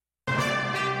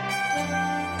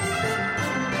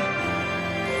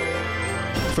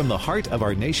From the heart of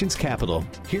our nation's capital,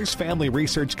 here's Family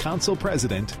Research Council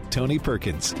President Tony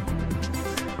Perkins.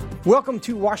 Welcome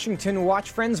to Washington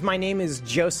Watch, friends. My name is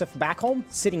Joseph Backholm,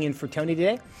 sitting in for Tony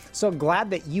today. So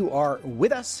glad that you are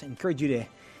with us. I encourage you to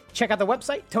check out the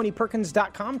website,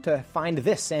 tonyperkins.com, to find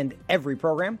this and every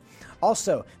program.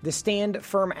 Also, the Stand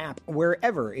Firm app,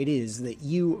 wherever it is that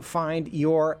you find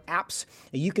your apps,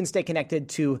 you can stay connected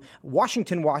to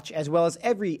Washington Watch as well as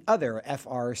every other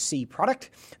FRC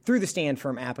product through the Stand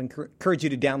Firm app. I encourage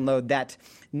you to download that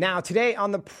now. Today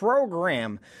on the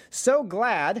program, so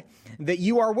glad that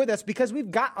you are with us because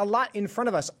we've got a lot in front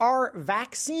of us. Are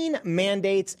vaccine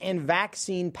mandates and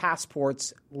vaccine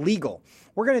passports legal?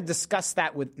 We're going to discuss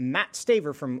that with Matt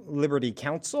Staver from Liberty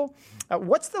Counsel.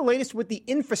 What's the latest with the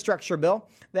infrastructure bill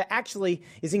that actually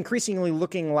is increasingly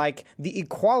looking like the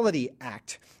Equality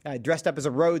Act, dressed up as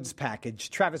a roads package?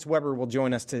 Travis Weber will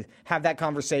join us to have that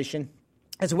conversation,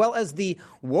 as well as the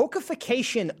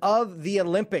wokeification of the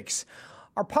Olympics.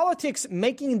 Are politics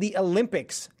making the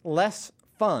Olympics less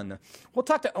fun? We'll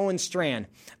talk to Owen Strachan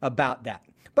about that.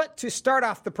 But to start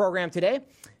off the program today,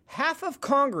 half of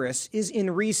Congress is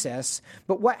in recess,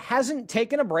 but what hasn't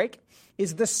taken a break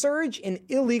is the surge in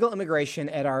illegal immigration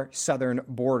at our southern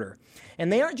border.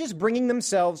 And they aren't just bringing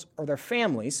themselves or their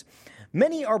families.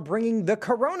 Many are bringing the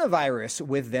coronavirus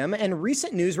with them, and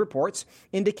recent news reports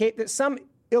indicate that some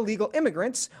illegal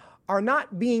immigrants are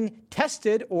not being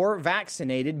tested or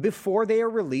vaccinated before they are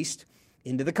released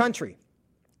into the country.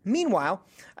 Meanwhile,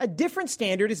 a different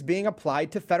standard is being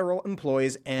applied to federal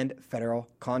employees and federal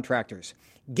contractors.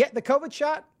 Get the COVID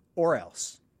shot or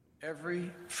else. Every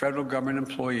federal government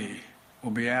employee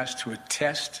will be asked to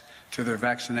attest to their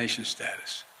vaccination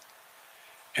status.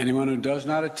 Anyone who does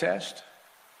not attest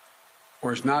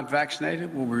or is not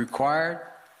vaccinated will be required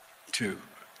to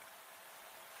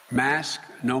mask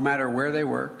no matter where they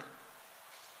work,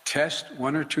 test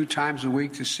 1 or 2 times a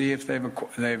week to see if they've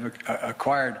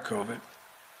acquired COVID,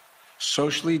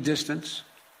 socially distance,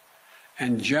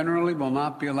 and generally will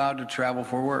not be allowed to travel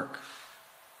for work.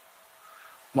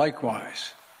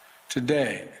 Likewise,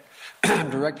 today, I'm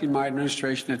directing my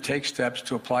administration to take steps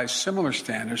to apply similar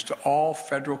standards to all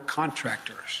federal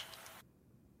contractors.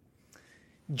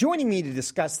 Joining me to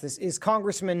discuss this is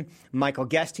Congressman Michael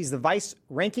Guest. He's the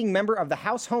vice-ranking member of the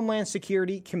House Homeland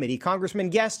Security Committee. Congressman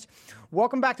Guest,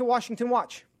 welcome back to Washington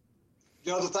Watch.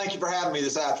 Joseph, thank you for having me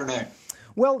this afternoon.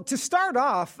 Well, to start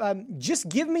off, just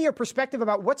give me your perspective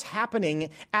about what's happening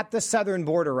at the southern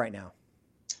border right now.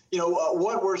 You know,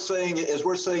 what we're seeing is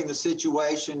we're seeing the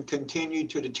situation continue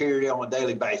to deteriorate on a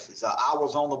daily basis. I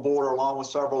was on the border along with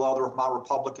several other of my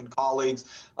Republican colleagues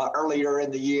earlier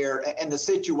in the year, and the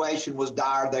situation was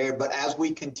dire there. But as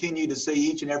we continue to see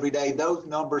each and every day, those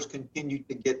numbers continue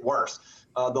to get worse.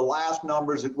 The last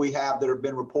numbers that we have that have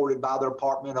been reported by the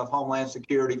Department of Homeland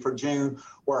Security for June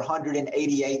were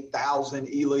 188,000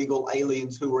 illegal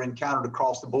aliens who were encountered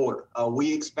across the border.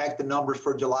 We expect the numbers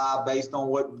for July, based on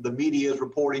what the media is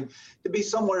reporting, to be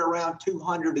somewhere around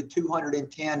 200 to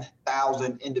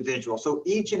 210,000 individuals. So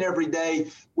each and every day,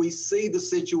 we see the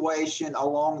situation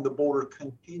along the border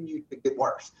continue to get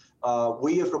worse.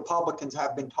 We as Republicans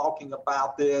have been talking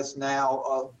about this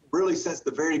now really since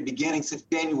the very beginning, since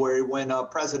January when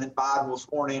President Biden was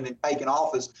sworn in and taken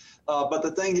office. But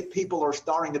the thing that people are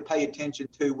starting to pay attention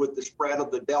to with the spread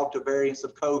of the Delta variants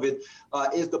of COVID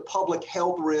is the public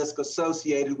health risk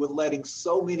associated with letting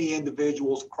so many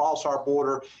individuals cross our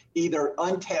border, either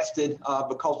untested,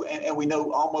 because we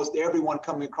know almost everyone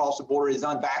coming across the border is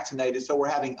unvaccinated. So we're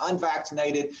having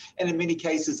unvaccinated and in many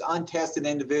cases untested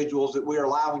individuals that we are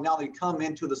allowing not only to come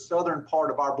into the southern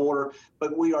part of our border,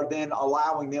 but we are then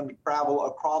allowing them to travel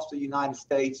across the United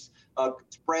States,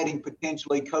 spreading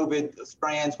potentially COVID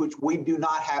strands, which we do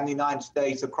not have in the United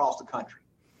States, across the country.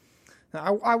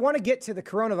 I want to get to the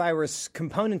coronavirus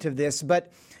component of this,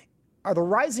 but are the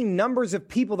rising numbers of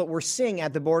people that we're seeing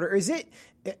at the border, is it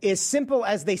as simple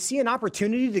as they see an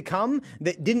opportunity to come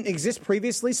that didn't exist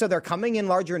previously, so they're coming in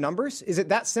larger numbers? Is it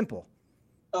that simple?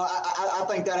 I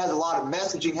think that has a lot of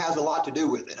messaging, has a lot to do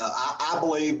with it. I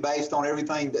believe, based on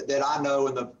everything that I know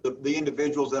and the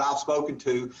individuals that I've spoken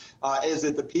to, is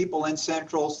that the people in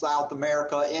Central, South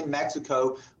America, in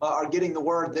Mexico, are getting the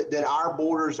word that our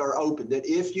borders are open, that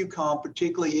if you come,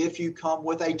 particularly if you come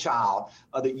with a child,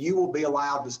 that you will be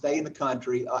allowed to stay in the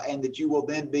country and that you will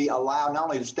then be allowed not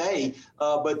only to stay,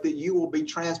 but that you will be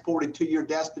transported to your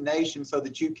destination so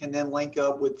that you can then link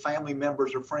up with family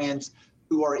members or friends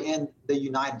who are in the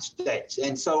United States.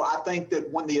 And so I think that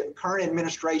when the current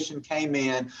administration came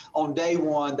in, on day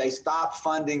one, they stopped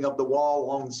funding of the wall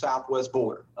along the southwest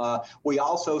border. We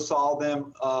also saw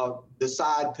them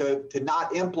decide to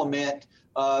not implement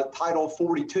Title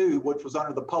 42, which was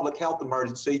under the public health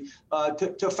emergency,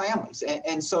 to families.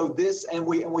 And so this, and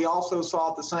we also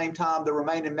saw at the same time the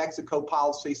Remain in Mexico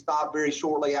policy stopped very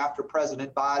shortly after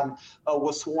President Biden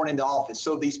was sworn into office.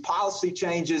 So these policy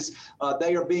changes,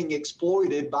 they are being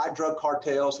exploited by drug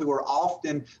cartels who are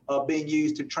often being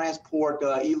used to transport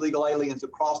illegal aliens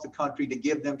across the country to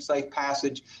give them safe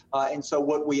passage. And so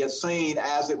what we have seen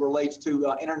as it relates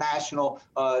to international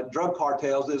drug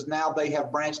cartels is now they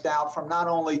have branched out from not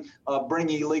only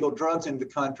bringing illegal drugs into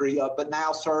the country, but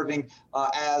now serving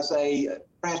as a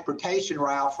transportation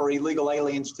route for illegal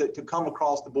aliens to come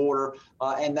across the border,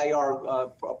 and they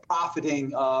are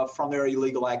profiting from their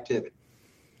illegal activity.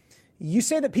 You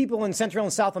say that people in Central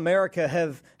and South America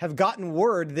have gotten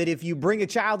word that if you bring a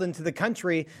child into the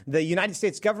country, the United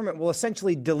States government will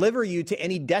essentially deliver you to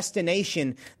any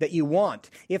destination that you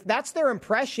want. If that's their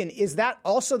impression, is that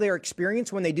also their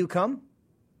experience when they do come?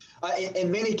 In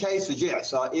many cases,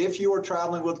 yes. If you are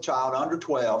traveling with a child under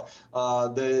 12,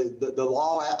 the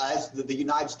law, as the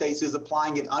United States is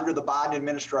applying it under the Biden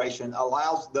administration,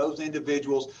 allows those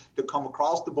individuals to come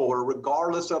across the border,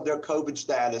 regardless of their COVID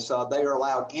status. They are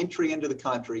allowed entry into the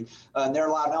country, and they're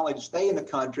allowed not only to stay in the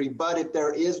country, but if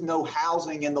there is no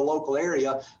housing in the local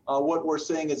area, what we're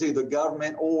seeing is either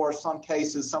government or some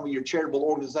cases, some of your charitable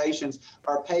organizations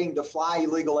are paying to fly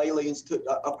illegal aliens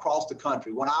across the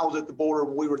country. When I was at the border,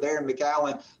 when we were there in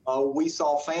McAllen, we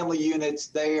saw family units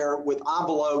there with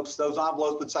envelopes. Those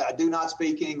envelopes would say, "I do not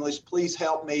speak English. Please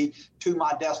help me to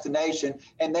my destination."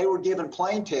 And they were given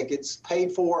plane tickets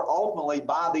paid for ultimately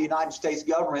by the United States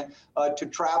government to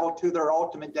travel to their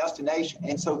ultimate destination.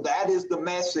 And so that is the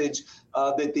message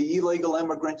that the illegal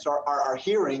immigrants are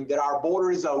hearing, that our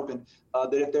border is open,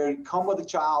 that if they come with a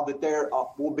child, that they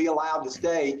will be allowed to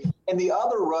stay. And the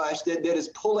other rush that is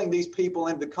pulling these people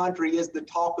into the country is the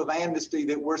talk of amnesty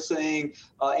that we're seeing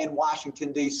in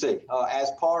Washington, D.C.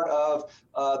 As part of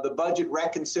the budget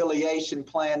reconciliation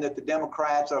plan that the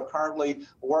Democrats are currently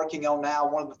working on now,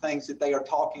 one of the things that they are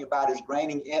talking about is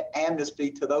granting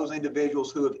amnesty to those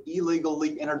individuals who have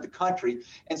illegally entered the country.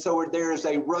 And so there is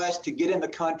a rush to get in the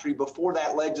country before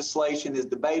that legislation is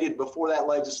debated, before that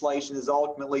legislation is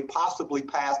ultimately possibly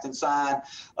passed and signed,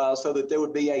 so that there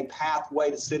would be a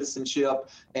pathway to citizenship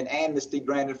and amnesty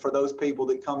granted for those people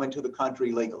that come into the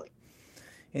country legally.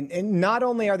 And not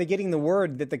only are they getting the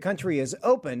word that the country is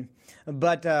open,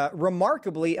 but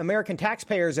remarkably, American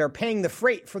taxpayers are paying the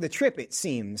freight for the trip, it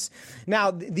seems.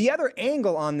 Now, the other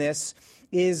angle on this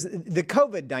is the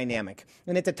COVID dynamic.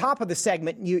 And at the top of the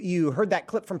segment, you heard that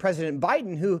clip from President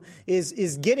Biden, who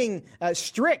is getting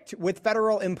strict with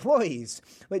federal employees.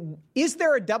 But is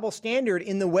there a double standard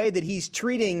in the way that he's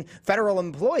treating federal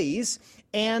employees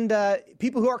and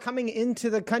people who are coming into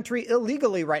the country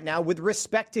illegally right now with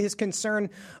respect to his concern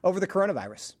over the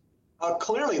coronavirus?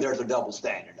 Clearly, there's a double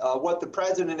standard. What the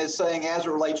president is saying as it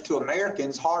relates to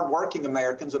Americans, hardworking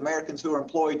Americans, Americans who are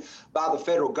employed by the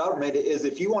federal government, is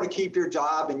if you want to keep your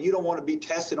job and you don't want to be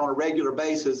tested on a regular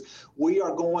basis, we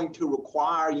are going to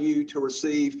require you to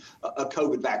receive a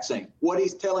COVID vaccine. What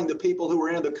he's telling the people who are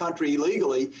in the country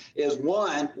illegally is,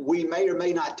 one, we may or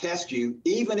may not test you.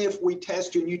 Even if we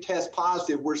test you and you test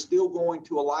positive, we're still going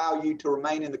to allow you to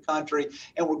remain in the country,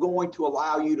 and we're going to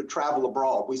allow you to travel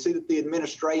abroad. We see that the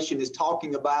administration is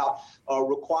talking about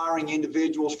requiring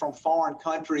individuals from foreign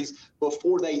countries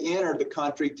before they enter the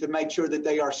country to make sure that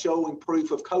they are showing proof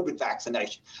of COVID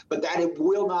vaccination, but that it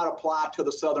will not apply to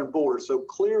the southern border. So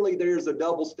clearly there's a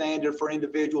double standard for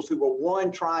individuals who are,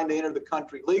 one, trying to enter the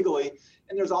country legally,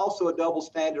 and there's also a double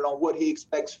standard on what he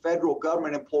expects federal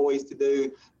government employees to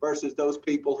do versus those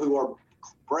people who are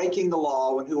breaking the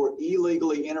law and who are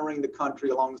illegally entering the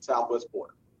country along the southwest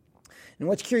border. And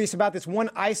what's curious about this,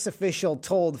 one ICE official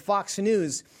told Fox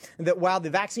News that while the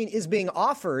vaccine is being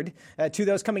offered to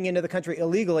those coming into the country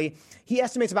illegally, he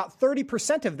estimates about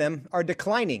 30% of them are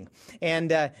declining.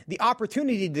 And the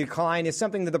opportunity to decline is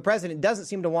something that the president doesn't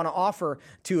seem to want to offer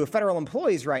to federal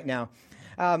employees right now.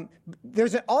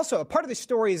 There's also a part of the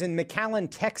story is in McAllen,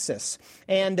 Texas,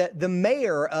 and the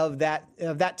mayor of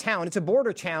that town, it's a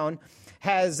border town,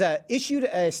 has issued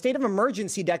a state of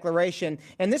emergency declaration,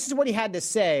 and this is what he had to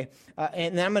say,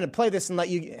 and I'm going to play this and let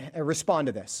you respond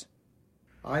to this.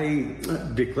 I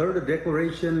declared a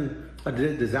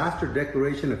disaster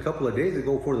declaration a couple of days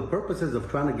ago for the purposes of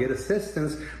trying to get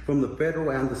assistance from the federal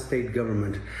and the state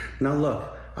government. Now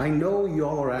look, I know you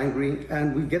all are angry,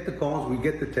 and we get the calls, we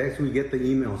get the texts, we get the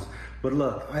emails. But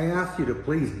look, I ask you to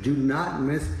please do not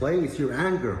misplace your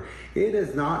anger. It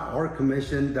is not our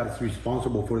commission that's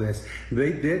responsible for this.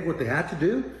 They did what they had to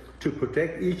do to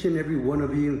protect each and every one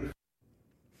of you.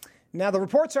 Now, the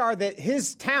reports are that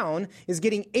his town is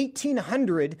getting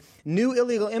 1,800 new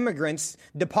illegal immigrants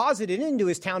deposited into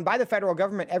his town by the federal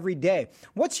government every day.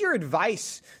 What's your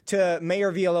advice to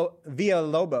Mayor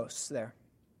Villalobos there?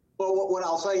 Well, what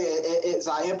I'll say is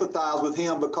I empathize with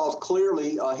him because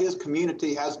clearly his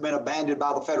community has been abandoned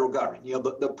by the federal government. You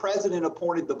know, the president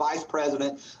appointed the vice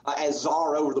president as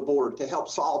czar over the border to help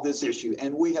solve this issue.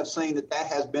 And we have seen that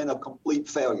has been a complete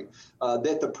failure,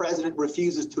 that the president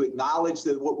refuses to acknowledge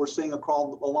that what we're seeing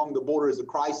along the border is a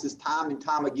crisis time and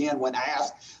time again. When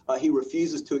asked, he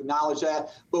refuses to acknowledge that.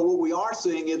 But what we are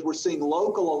seeing is we're seeing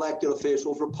local elected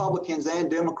officials, Republicans and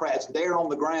Democrats, there on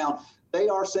the ground. They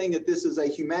are saying that this is a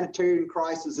humanitarian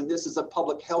crisis and this is a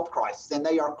public health crisis, and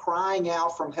they are crying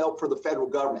out for help for the federal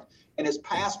government. And it's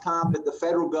past time that the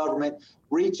federal government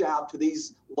reach out to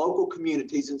these local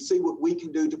communities and see what we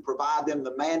can do to provide them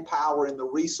the manpower and the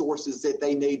resources that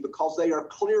they need, because they are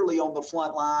clearly on the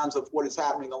front lines of what is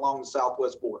happening along the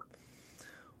southwest border.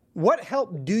 What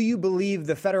help do you believe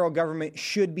the federal government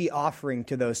should be offering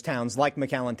to those towns like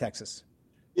McAllen, Texas?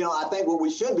 You know, I think what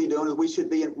we should be doing is we should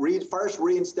be first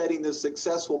reinstating the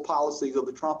successful policies of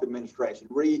the Trump administration,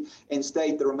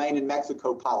 reinstate the Remain in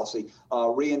Mexico policy,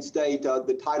 reinstate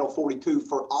the Title 42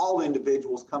 for all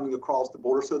individuals coming across the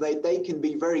border so that they can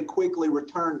be very quickly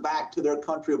returned back to their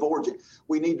country of origin.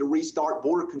 We need to restart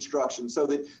border construction so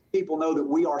that people know that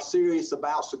we are serious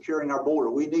about securing our border.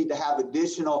 We need to have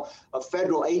additional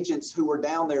federal agents who are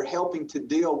down there helping to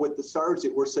deal with the surge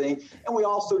that we're seeing. And we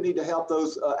also need to help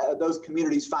those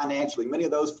communities financially. Many of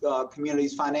those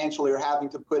communities financially are having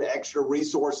to put extra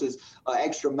resources,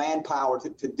 extra manpower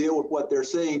to deal with what they're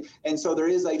seeing. And so there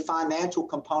is a financial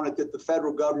component that the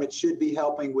federal government should be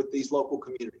helping with these local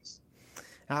communities.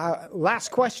 Last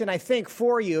question, I think,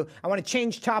 for you. I want to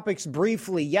change topics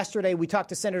briefly. Yesterday, we talked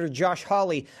to Senator Josh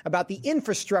Hawley about the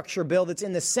infrastructure bill that's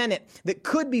in the Senate that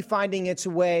could be finding its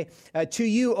way to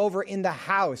you over in the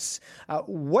House.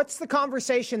 What's the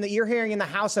conversation that you're hearing in the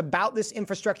House about this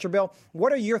infrastructure bill?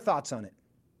 What are your thoughts on it?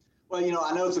 Well, you know,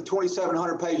 I know it's a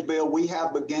 2,700-page bill. We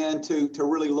have begun to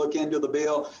really look into the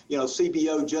bill. You know,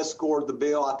 CBO just scored the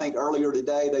bill. I think earlier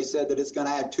today they said that it's going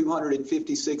to add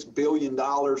 $256 billion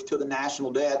to the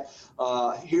national debt.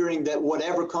 Hearing that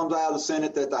whatever comes out of the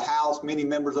Senate, that the House, many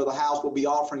members of the House will be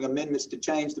offering amendments to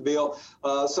change the bill.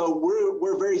 So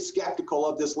we're very skeptical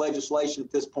of this legislation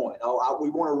at this point. We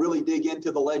want to really dig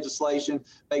into the legislation,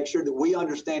 make sure that we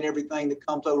understand everything that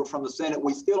comes over from the Senate.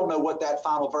 We still don't know what that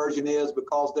final version is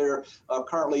because there are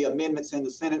currently amendments in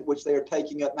the Senate, which they are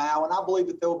taking up now. And I believe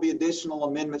that there will be additional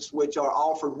amendments which are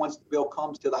offered once the bill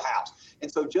comes to the House.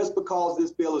 And so just because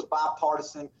this bill is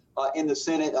bipartisan in the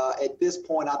Senate, at this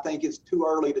point, I think it's too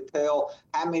early to tell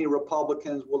how many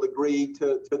Republicans will agree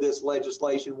to this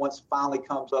legislation once it finally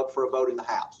comes up for a vote in the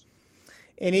House.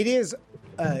 And it is,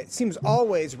 it seems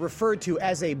always referred to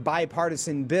as a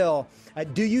bipartisan bill.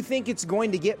 Do you think it's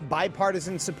going to get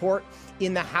bipartisan support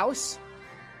in the House?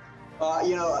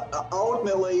 You know,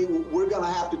 ultimately, we're going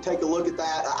to have to take a look at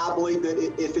that. I believe that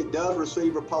if it does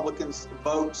receive Republicans'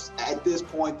 votes at this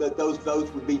point, that those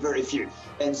votes would be very few.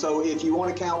 And so if you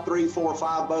want to count 3, 4,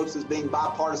 5 votes as being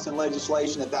bipartisan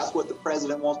legislation, if that's what the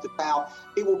president wants to count,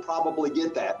 he will probably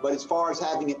get that. But as far as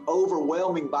having an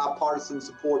overwhelming bipartisan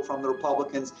support from the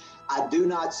Republicans, I do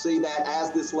not see that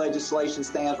as this legislation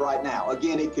stands right now.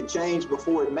 Again, it could change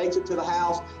before it makes it to the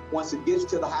House. Once it gets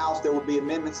to the House, there will be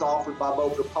amendments offered by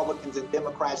both Republicans and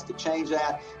Democrats to change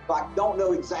that. So I don't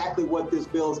know exactly what this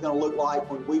bill is going to look like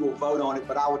when we will vote on it,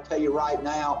 but I will tell you right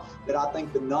now that I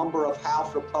think the number of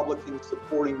House Republicans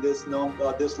supporting this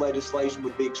legislation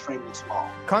would be extremely small.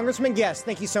 Congressman Guest,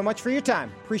 thank you so much for your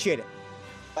time. Appreciate it.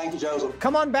 Thank you, Joseph.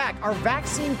 Come on back. Are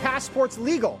vaccine passports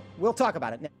legal? We'll talk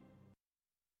about it now.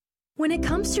 When it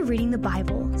comes to reading the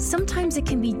Bible, sometimes it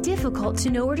can be difficult to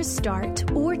know where to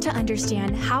start or to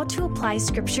understand how to apply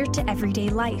Scripture to everyday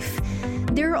life.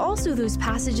 There are also those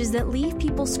passages that leave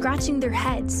people scratching their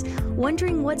heads,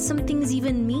 wondering what some things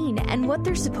even mean and what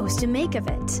they're supposed to make of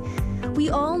it. We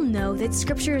all know that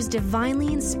Scripture is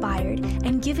divinely inspired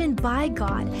and given by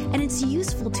God, and it's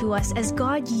useful to us as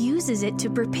God uses it to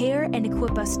prepare and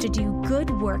equip us to do good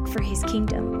work for His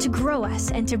kingdom, to grow us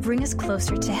and to bring us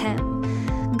closer to Him.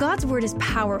 God's Word is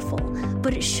powerful,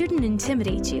 but it shouldn't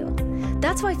intimidate you.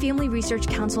 That's why Family Research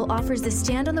Council offers the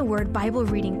Stand on the Word Bible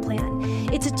Reading Plan.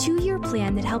 It's a 2-year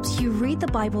plan that helps you read the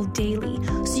Bible daily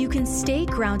so you can stay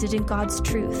grounded in God's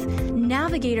truth,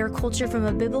 navigate our culture from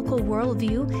a biblical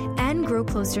worldview, and grow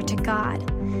closer to God.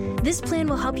 This plan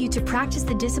will help you to practice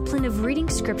the discipline of reading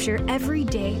Scripture every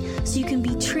day so you can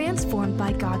be transformed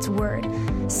by God's Word.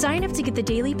 Sign up to get the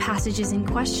daily passages and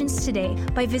questions today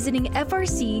by visiting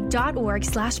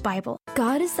frc.org/Bible.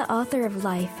 God is the author of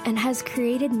life and has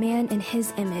created man in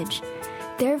his image.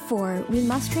 Therefore, we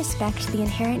must respect the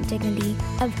inherent dignity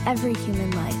of every human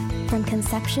life, from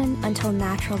conception until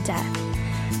natural death.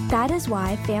 That is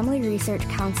why Family Research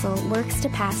Council works to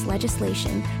pass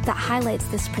legislation that highlights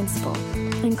this principle,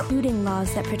 including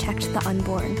laws that protect the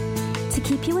unborn. To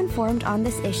keep you informed on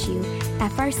this issue,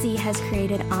 FRC has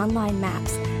created online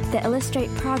maps that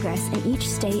illustrate progress in each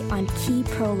state on key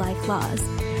pro-life laws.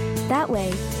 That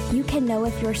way, you can know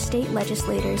if your state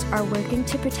legislators are working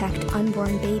to protect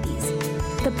unborn babies.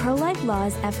 The pro-life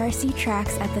laws FRC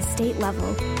tracks at the state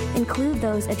level include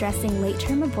those addressing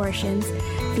late-term abortions,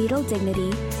 fetal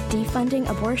dignity, defunding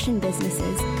abortion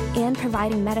businesses, and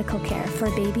providing medical care for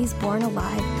babies born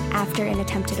alive after an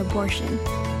attempted abortion.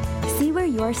 See where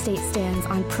your state stands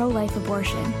on pro-life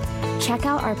abortion. Check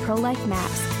out our pro-life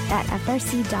maps at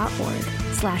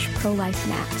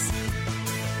frc.org/pro-life-maps.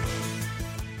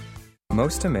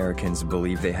 Most Americans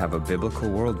believe they have a biblical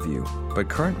worldview, but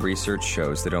current research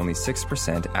shows that only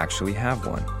 6% actually have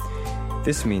one.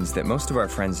 This means that most of our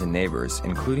friends and neighbors,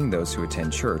 including those who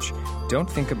attend church, don't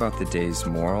think about the day's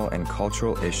moral and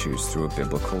cultural issues through a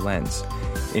biblical lens.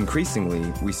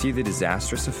 Increasingly, we see the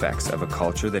disastrous effects of a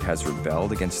culture that has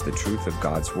rebelled against the truth of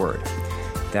God's Word.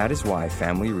 That is why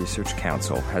Family Research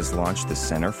Council has launched the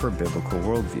Center for Biblical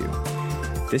Worldview.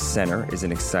 This center is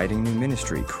an exciting new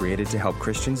ministry created to help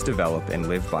Christians develop and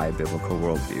live by a biblical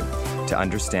worldview, to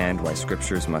understand why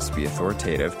scriptures must be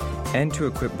authoritative, and to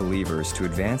equip believers to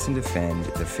advance and defend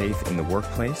the faith in the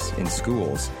workplace, in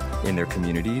schools, in their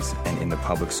communities, and in the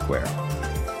public square.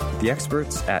 The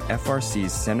experts at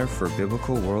FRC's Center for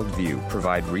Biblical Worldview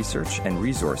provide research and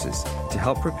resources to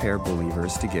help prepare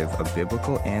believers to give a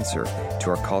biblical answer to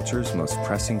our culture's most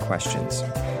pressing questions.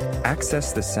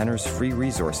 Access the center's free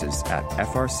resources at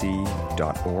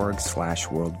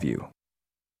frc.org/worldview.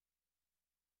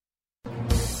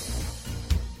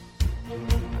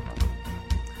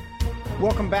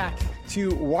 Welcome back to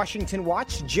Washington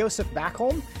Watch. Joseph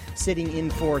Backholm sitting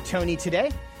in for Tony today.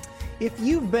 If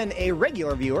you've been a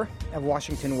regular viewer of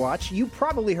Washington Watch, you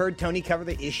probably heard Tony cover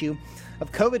the issue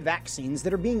of COVID vaccines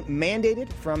that are being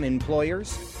mandated from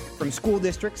employers, from school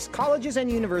districts, colleges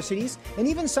and universities, and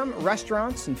even some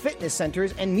restaurants and fitness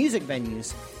centers and music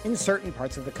venues in certain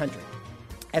parts of the country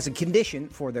as a condition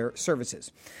for their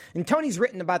services. And Tony's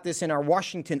written about this in our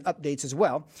Washington updates as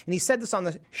well, and he said this on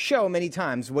the show many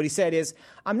times. What he said is,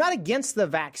 I'm not against the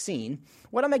vaccine.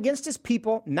 What I'm against is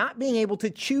people not being able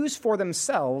to choose for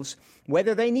themselves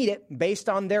whether they need it based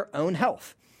on their own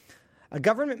health. A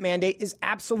government mandate is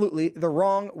absolutely the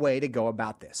wrong way to go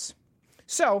about this.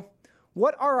 So,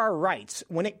 what are our rights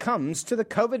when it comes to the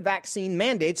COVID vaccine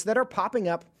mandates that are popping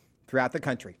up throughout the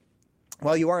country?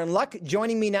 Well, you are in luck.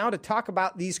 Joining me now to talk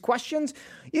about these questions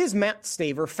is Matt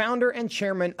Staver, founder and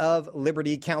chairman of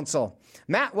Liberty Counsel.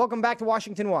 Matt, welcome back to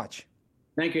Washington Watch.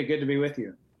 Thank you. Good to be with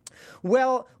you.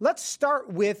 Well, let's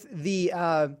start with the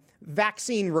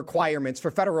vaccine requirements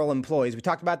for federal employees. We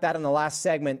talked about that in the last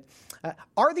segment.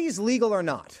 Are these legal or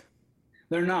not?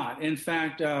 They're not. In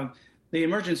fact, the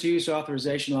emergency use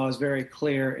authorization law is very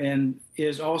clear and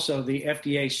is also the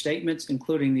FDA statements,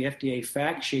 including the FDA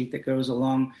fact sheet that goes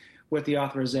along with the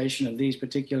authorization of these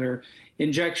particular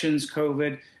injections,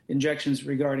 COVID injections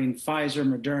regarding Pfizer,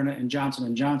 Moderna, and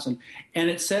Johnson & Johnson. And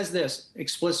it says this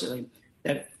explicitly,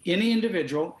 that any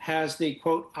individual has the,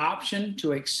 quote, option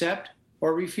to accept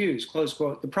or refuse, close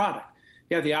quote, the product.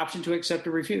 You have the option to accept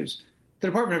or refuse. The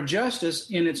Department of Justice,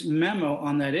 in its memo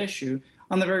on that issue,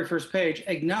 on the very first page,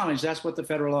 acknowledged that's what the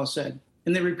federal law said.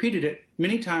 And they repeated it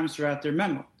many times throughout their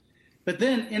memo. But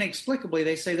then, inexplicably,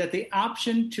 they say that the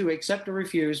option to accept or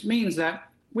refuse means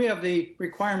that we have the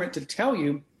requirement to tell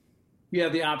you you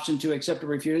have the option to accept or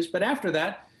refuse, but after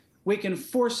that, we can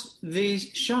force these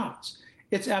shots.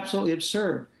 It's absolutely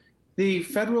absurd. The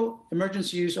federal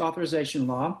emergency use authorization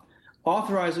law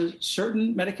authorizes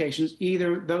certain medications,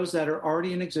 either those that are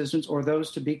already in existence or those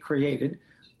to be created,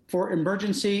 for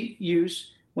emergency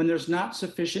use when there's not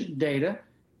sufficient data.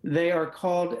 They are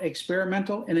called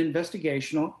experimental and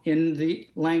investigational in the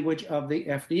language of the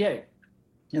FDA.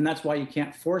 And that's why you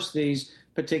can't force these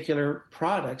particular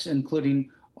products, including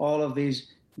all of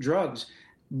these drugs.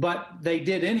 But they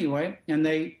did anyway, and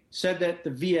they said that the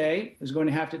VA is going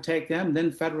to have to take them,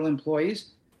 then federal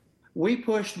employees. We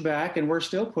pushed back, and we're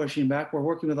still pushing back. We're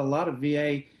working with a lot of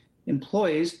VA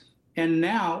employees, and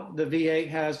now the VA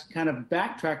has kind of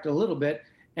backtracked a little bit,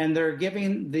 and they're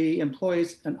giving the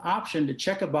employees an option to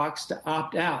check a box to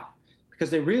opt out because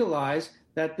they realize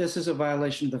that this is a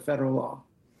violation of the federal law.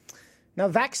 Now,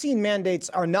 vaccine mandates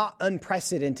are not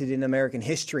unprecedented in American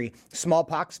history.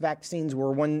 Smallpox vaccines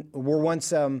were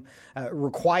once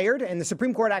required, and the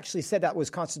Supreme Court actually said that was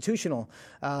constitutional.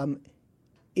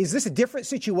 Is this a different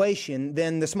situation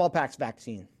than the smallpox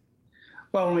vaccine?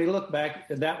 Well, when we look back,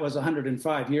 that was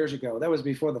 105 years ago. That was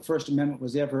before the First Amendment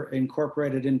was ever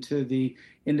incorporated into the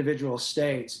individual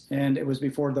states, and it was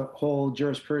before the whole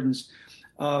jurisprudence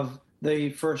of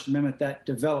the First Amendment that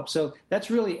developed. So that's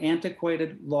really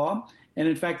antiquated law. And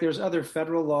in fact, there's other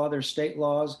federal law, there's state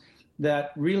laws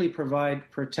that really provide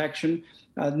protection.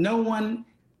 No one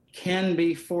can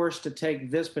be forced to take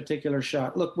this particular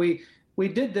shot. Look, we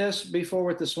did this before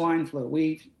with the swine flu.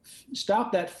 We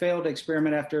stopped that failed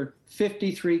experiment after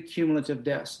 53 cumulative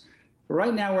deaths.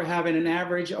 Right now, we're having an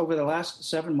average over the last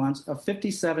 7 months of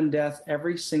 57 deaths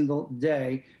every single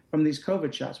day from these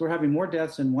COVID shots. We're having more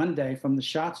deaths in one day from the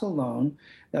shots alone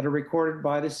that are recorded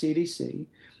by the CDC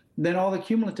than all the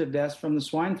cumulative deaths from the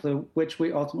swine flu, which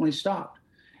we ultimately stopped.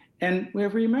 And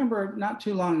if we remember, not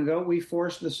too long ago, we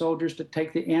forced the soldiers to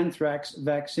take the anthrax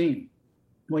vaccine.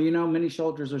 Well, you know, many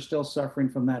soldiers are still suffering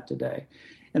from that today.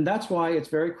 And that's why it's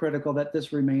very critical that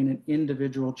this remain an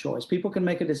individual choice. People can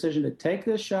make a decision to take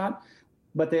this shot,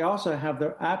 but they also have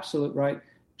their absolute right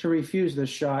to refuse this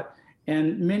shot.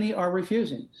 And many are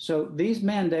refusing. So these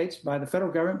mandates by the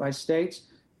federal government, by states,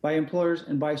 by employers,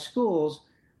 and by schools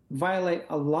violate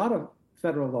a lot of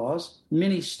federal laws,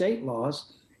 many state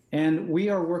laws, and we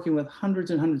are working with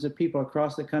hundreds and hundreds of people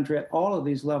across the country at all of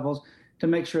these levels to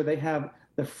make sure they have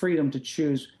the freedom to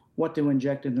choose what to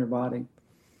inject in their body.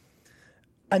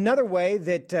 Another way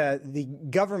that the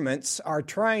governments are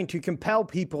trying to compel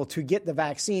people to get the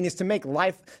vaccine is to make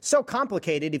life so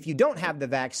complicated if you don't have the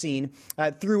vaccine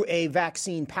through a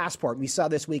vaccine passport. We saw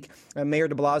this week Mayor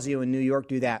de Blasio in New York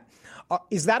do that.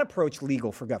 Is that approach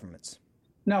legal for governments?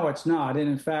 No, it's not. And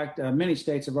in fact, many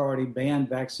states have already banned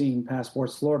vaccine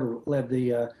passports. Florida led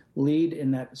the lead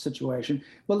in that situation.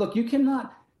 But look, you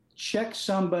cannot check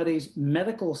somebody's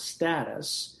medical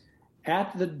status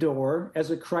at the door as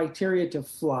a criteria to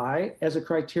fly, as a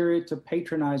criteria to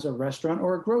patronize a restaurant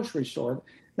or a grocery store.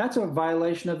 That's a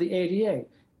violation of the ADA,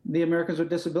 the Americans with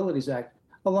Disabilities Act,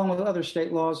 along with other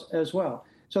state laws as well.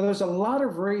 So there's a lot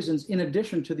of reasons, in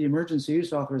addition to the emergency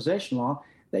use authorization law,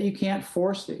 that you can't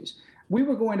force these. We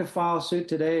were going to file a suit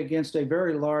today against a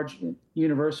very large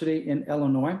university in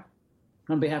Illinois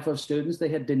on behalf of students. They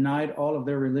had denied all of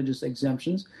their religious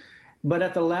exemptions. But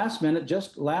at the last minute,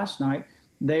 just last night,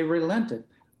 they relented.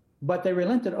 But they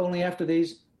relented only after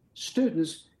these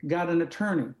students got an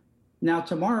attorney. Now,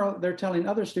 tomorrow, they're telling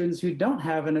other students who don't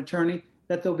have an attorney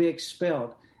that they'll be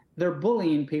expelled. They're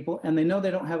bullying people, and they know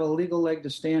they don't have a legal leg to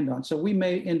stand on. So we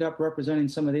may end up representing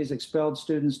some of these expelled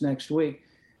students next week.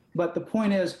 But the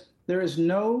point is, there is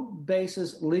no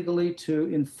basis legally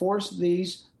to enforce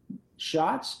these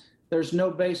shots. There's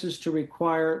no basis to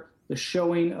require the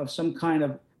showing of some kind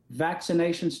of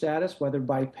vaccination status, whether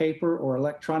by paper or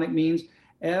electronic means,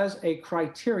 as a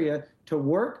criteria to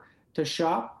work, to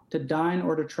shop, to dine,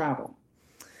 or to travel.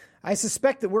 I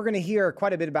suspect that we're going to hear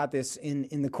quite a bit about this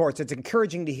in the courts. It's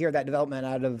encouraging to hear that development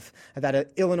out of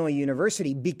that Illinois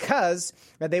university because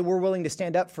they were willing to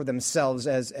stand up for themselves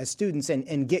as students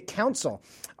and get counsel.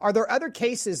 Are there other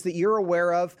cases that you're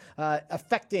aware of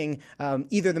affecting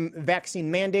either the vaccine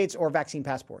mandates or vaccine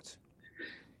passports?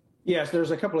 Yes,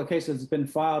 there's a couple of cases that's been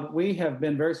filed. We have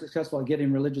been very successful at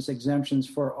getting religious exemptions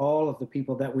for all of the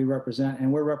people that we represent,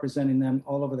 and we're representing them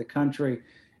all over the country.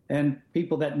 And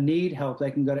people that need help,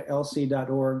 they can go to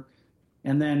lc.org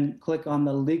and then click on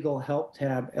the legal help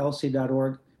tab,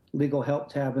 lc.org, legal help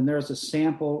tab, and there's a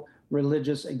sample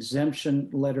religious exemption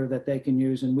letter that they can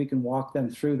use, and we can walk them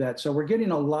through that. So we're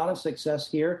getting a lot of success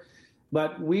here,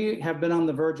 but we have been on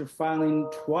the verge of filing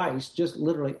twice, just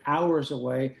literally hours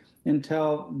away,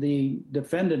 until the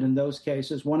defendant in those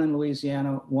cases, one in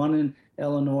Louisiana, one in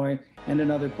Illinois, and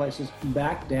in other places,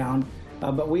 back down.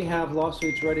 But we have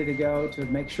lawsuits ready to go to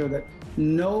make sure that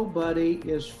nobody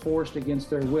is forced against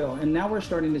their will. And now we're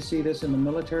starting to see this in the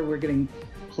military. We're getting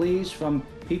pleas from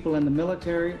people in the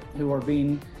military who are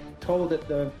being told that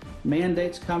the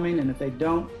mandate's coming, and if they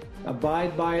don't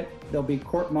abide by it, they'll be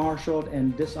court-martialed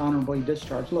and dishonorably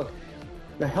discharged. Look,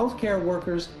 the healthcare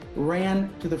workers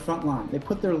ran to the front line. They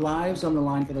put their lives on the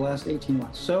line for the last 18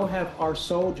 months. So have our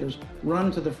soldiers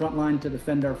run to the front line to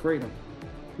defend our freedom.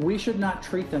 We should not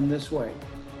treat them this way,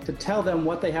 to tell them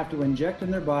what they have to inject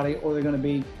in their body, or they're going to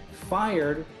be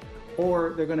fired,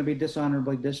 or they're going to be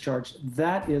dishonorably discharged.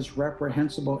 That is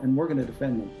reprehensible, and we're going to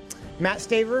defend them. Matt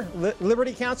Staver,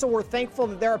 Liberty Counsel, we're thankful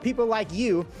that there are people like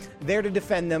you there to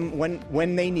defend them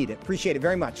when they need it. Appreciate it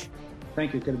very much.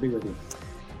 Thank you. Good to be with you.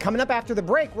 Coming up after the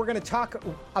break, we're going to talk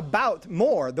about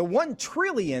more, the $1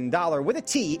 trillion with a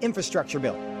T infrastructure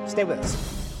bill. Stay with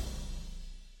us.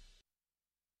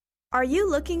 Are you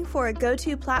looking for a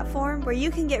go-to platform where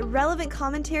you can get relevant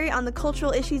commentary on the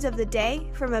cultural issues of the day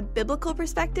from a biblical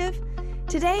perspective?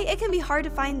 Today, it can be hard to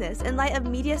find this in light of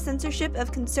media censorship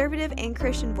of conservative and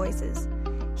Christian voices.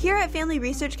 Here at Family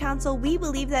Research Council, we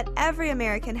believe that every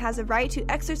American has a right to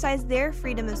exercise their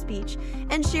freedom of speech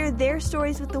and share their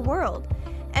stories with the world.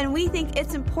 And we think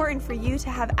it's important for you to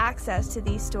have access to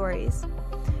these stories.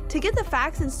 To get the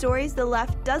facts and stories the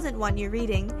left doesn't want you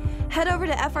reading, head over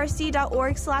to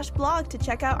frc.org/blog to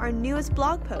check out our newest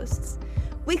blog posts.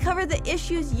 We cover the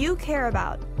issues you care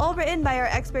about, all written by our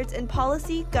experts in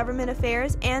policy, government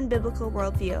affairs, and biblical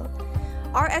worldview.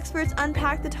 Our experts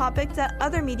unpack the topics that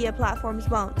other media platforms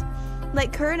won't,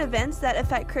 like current events that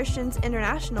affect Christians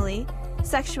internationally,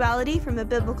 sexuality from a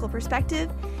biblical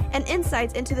perspective, and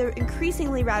insights into the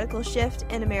increasingly radical shift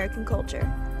in American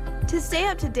culture. To stay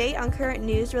up to date on current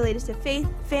news related to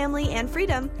faith, family, and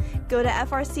freedom, go to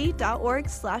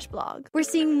frc.org/blog. We're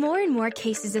seeing more and more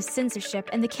cases of censorship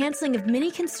and the canceling of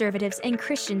many conservatives and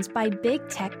Christians by big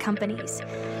tech companies.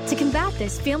 To combat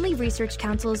this, Family Research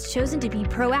Council has chosen to be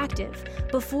proactive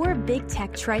before big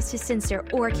tech tries to censor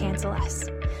or cancel us.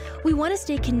 We want to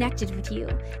stay connected with you,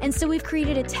 and so we've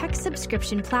created a tech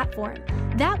subscription platform.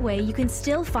 That way, you can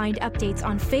still find updates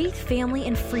on faith, family,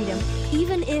 and freedom,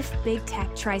 even if big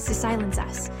tech tries to silence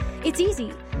us. It's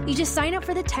easy. You just sign up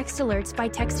for the text alerts by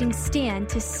texting STAN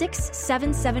to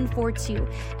 67742,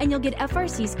 and you'll get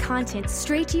FRC's content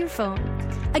straight to your phone.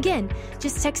 Again,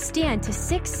 just text STAN to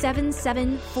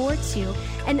 67742,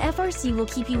 and FRC will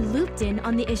keep you looped in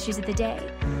on the issues of the day.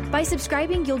 By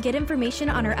subscribing, you'll get information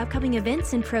on our upcoming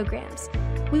events and programs.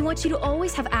 We want you to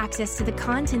always have access to the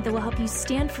content that will help you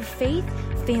stand for faith,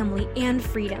 family, and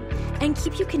freedom, and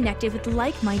keep you connected with the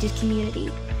like-minded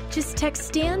community. Just text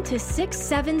STAN to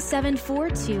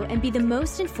 67742 and be the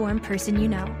most informed person you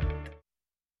know.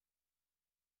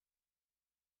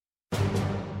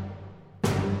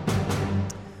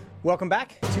 Welcome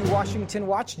back to Washington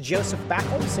Watch. Joseph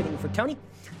Backholm sitting for Tony.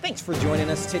 Thanks for joining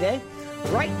us today.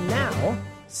 Right now,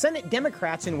 Senate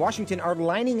Democrats in Washington are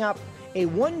lining up a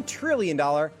 $1 trillion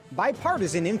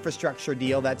bipartisan infrastructure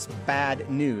deal that's bad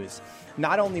news.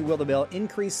 Not only will the bill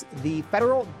increase the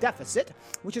federal deficit,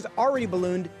 which has already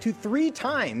ballooned to 3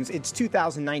 times its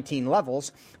 2019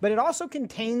 levels, but it also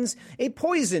contains a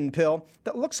poison pill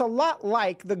that looks a lot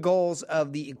like the goals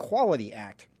of the Equality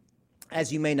Act.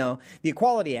 As you may know, the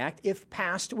Equality Act, if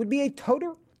passed, would be a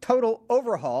total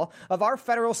overhaul of our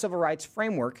federal civil rights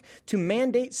framework to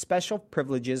mandate special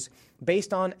privileges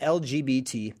based on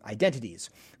LGBT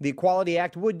identities. The Equality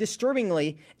Act would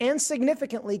disturbingly and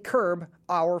significantly curb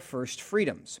our first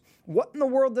freedoms. What in the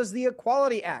world does the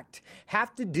Equality Act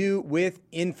have to do with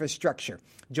infrastructure?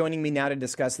 Joining me now to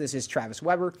discuss this is Travis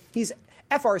Weber. He's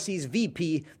FRC's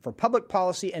VP for Public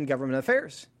Policy and Government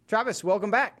Affairs. Travis, welcome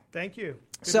back. Thank you.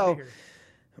 Good so, to be here.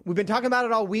 We've been talking about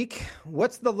it all week.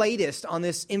 What's the latest on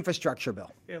this infrastructure bill?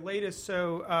 Yeah, latest.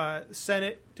 So,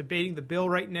 Senate debating the bill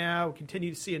right now. We continue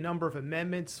to see a number of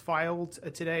amendments filed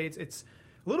today. It's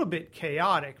a little bit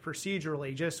chaotic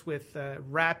procedurally, just with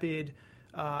rapid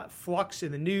flux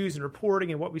in the news and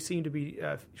reporting and what we seem to be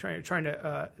trying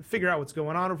to figure out what's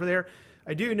going on over there.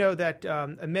 I do know that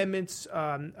amendments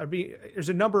there's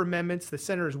a number of amendments the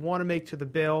senators want to make to the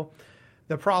bill.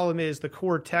 The problem is the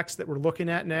core text that we're looking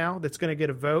at now that's going to get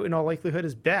a vote in all likelihood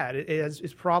is bad.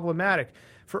 It's problematic.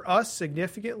 For us,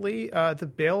 significantly,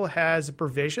 the bill has a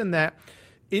provision that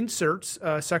inserts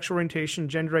sexual orientation,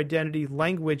 gender identity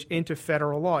language into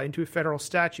federal law, into a federal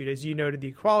statute. As you noted, the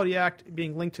Equality Act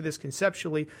being linked to this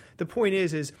conceptually, the point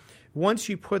is once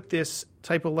you put this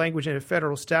type of language in a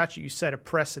federal statute, you set a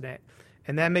precedent.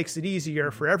 And that makes it easier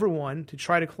for everyone to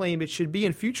try to claim it should be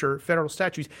in future federal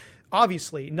statutes.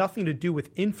 Obviously, nothing to do with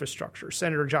infrastructure.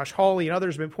 Senator Josh Hawley and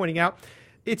others have been pointing out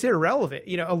it's irrelevant,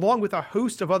 along with a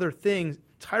host of other things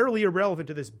entirely irrelevant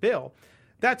to this bill.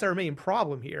 That's our main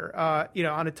problem here.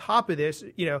 On the top of this,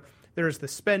 there's the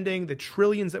spending, the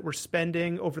trillions that we're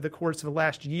spending over the course of the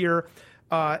last year,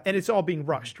 and it's all being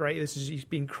rushed, right? This is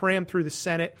being crammed through the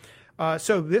Senate.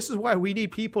 So this is why we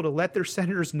need people to let their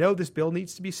senators know this bill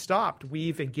needs to be stopped.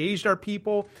 We've engaged our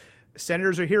people.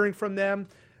 Senators are hearing from them.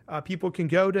 People can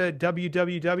go to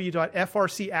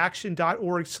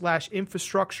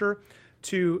www.frcaction.org/infrastructure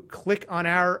to click on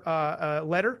our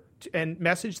letter and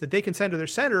message that they can send to their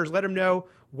senators, let them know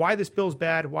why this bill is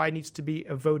bad, why it needs to be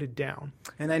voted down.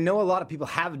 And I know a lot of people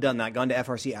have done that, gone to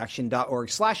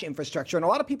frcaction.org/infrastructure, and a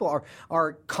lot of people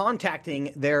are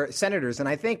contacting their senators. And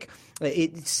I think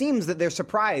it seems that they're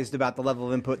surprised about the level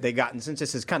of input they've gotten, since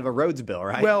this is kind of a roads bill,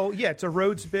 right? Well, yeah, it's a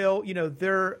roads bill.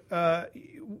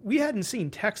 We hadn't seen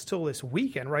text till this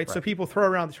weekend, right? So people throw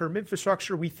around the term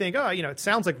infrastructure. We think, it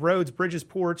sounds like roads, bridges,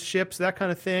 ports, ships, that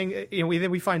kind of thing. Then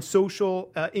we find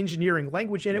social engineering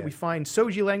language in it. We find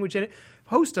SOGI language in it.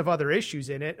 Host of other issues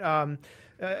in it, on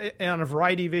a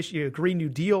variety of issues, Green New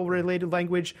Deal related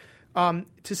language, to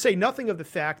say nothing of the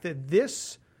fact that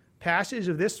this passage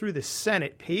of this through the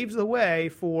Senate paves the way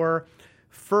for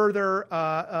further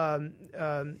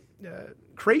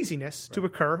craziness to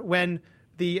occur when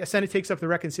the Senate takes up the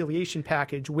reconciliation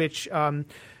package, which Speaker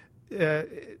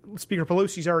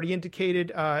Pelosi's already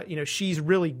indicated, she's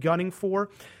really gunning for.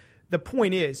 The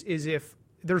point is if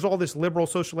there's all this liberal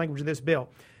social language in this bill,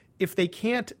 if they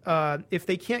can't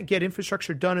get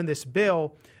infrastructure done in this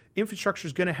bill, infrastructure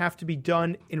is going to have to be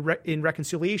done in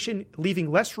reconciliation,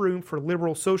 leaving less room for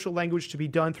liberal social language to be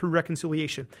done through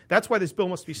reconciliation. That's why this bill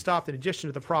must be stopped, in addition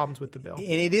to the problems with the bill. And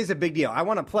it is a big deal. I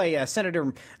want to play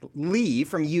Senator Lee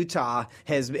from Utah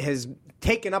has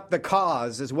taken up the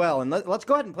cause as well. And let's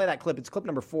go ahead and play that clip. It's clip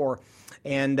number 4.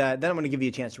 And then I'm going to give you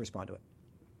a chance to respond to it.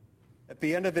 At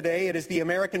the end of the day, it is the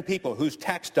American people whose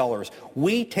tax dollars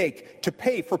we take to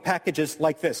pay for packages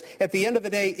like this. At the end of the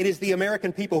day, it is the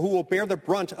American people who will bear the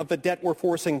brunt of the debt we're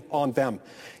forcing on them.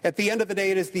 At the end of the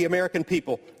day, it is the American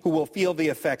people who will feel the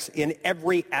effects in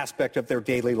every aspect of their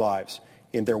daily lives,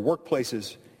 in their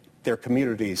workplaces, their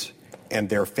communities, and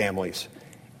their families.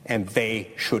 And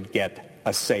they should get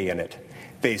a say in it.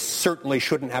 They certainly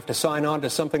shouldn't have to sign on to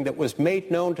something that was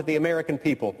made known to the American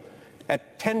people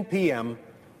at 10 p.m.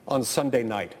 on Sunday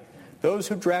night. Those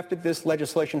who drafted this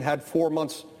legislation had 4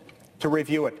 months to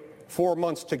review it, 4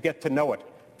 months to get to know it.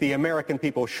 The American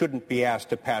people shouldn't be asked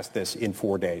to pass this in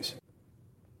 4 days.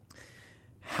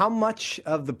 How much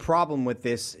of the problem with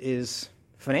this is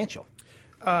financial?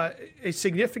 A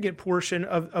significant portion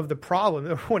of the problem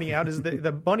that we're pointing out is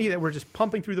the money that we're just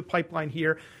pumping through the pipeline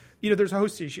here. There's a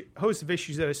host of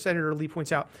issues that Senator Lee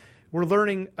points out. We're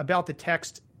learning about the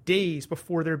text days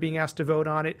before they're being asked to vote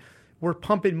on it. We're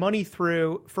pumping money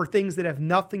through for things that have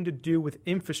nothing to do with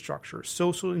infrastructure,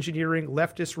 social engineering,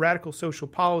 leftist radical social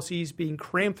policies being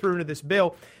crammed through into this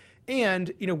bill.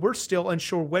 And, we're still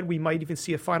unsure when we might even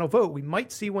see a final vote. We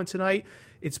might see one tonight.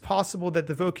 It's possible that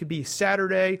the vote could be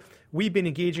Saturday. We've been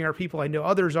engaging our people, I know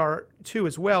others are too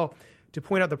as well, to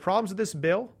point out the problems of this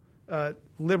bill,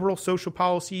 liberal social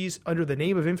policies under the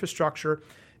name of infrastructure,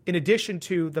 in addition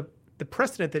to the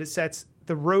precedent that it sets,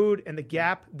 the road and the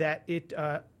gap that it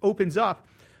opens up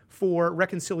for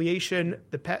reconciliation,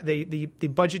 the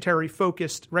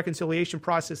budgetary-focused reconciliation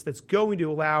process that's going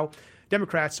to allow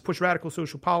Democrats to push radical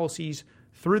social policies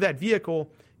through that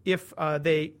vehicle if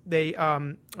they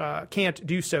can't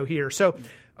do so here. So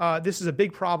this is a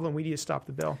big problem. We need to stop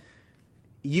the bill.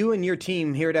 You and your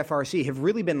team here at FRC have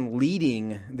really been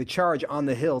leading the charge on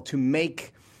the Hill to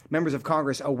make members of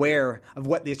Congress aware of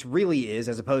what this really is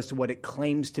as opposed to what it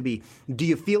claims to be. Do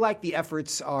you feel like the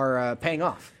efforts are paying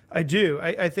off? I do.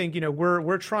 I think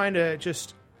we're trying to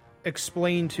just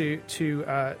explain to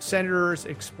senators,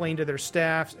 explain to their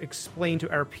staffs, explain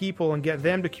to our people, and get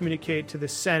them to communicate to the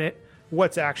Senate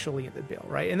what's actually in the bill,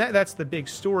 right? And that's the big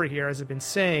story here. As I've been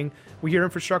saying, we hear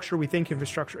infrastructure, we think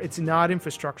infrastructure. It's not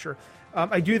infrastructure.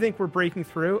 I do think we're breaking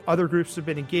through. Other groups have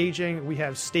been engaging. We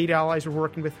have state allies we're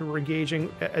working with who are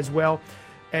engaging as well.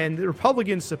 And the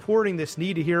Republicans supporting this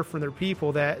need to hear from their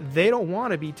people that they don't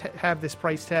want to have this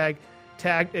price tag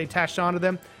attached onto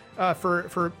them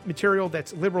for material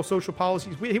that's liberal social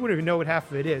policies. He wouldn't even know what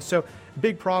half of it is. So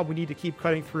big problem we need to keep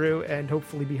cutting through and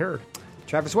hopefully be heard.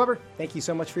 Travis Weber, thank you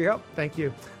so much for your help. Thank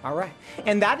you. All right.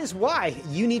 And that is why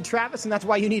you need Travis, and that's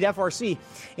why you need FRC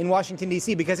in Washington,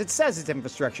 D.C., because it says it's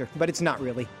infrastructure, but it's not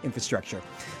really infrastructure.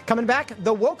 Coming back,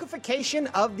 the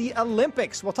wokeification of the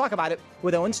Olympics. We'll talk about it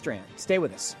with Owen Strand. Stay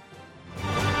with us.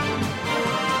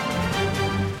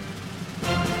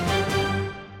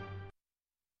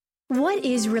 What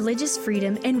is religious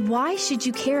freedom and why should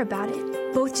you care about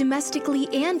it, both domestically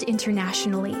and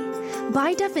internationally?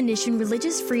 By definition,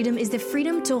 religious freedom is the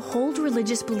freedom to hold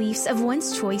religious beliefs of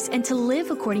one's choice and to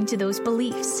live according to those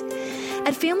beliefs.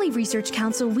 At Family Research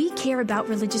Council, we care about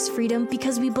religious freedom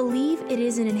because we believe it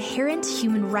is an inherent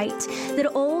human right that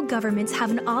all governments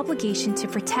have an obligation to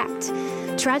protect.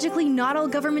 Tragically, not all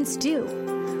governments do.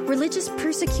 Religious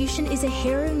persecution is a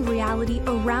harrowing reality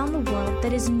around the world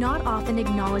that is not often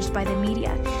acknowledged by the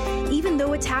media, even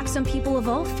though attacks on people of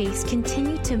all faiths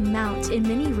continue to mount in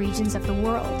many regions of the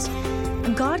world.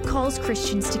 God calls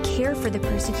Christians to care for the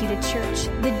persecuted church,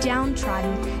 the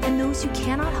downtrodden, and those who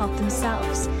cannot help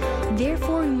themselves.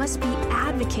 Therefore, we must be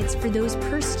advocates for those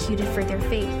persecuted for their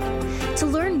faith. To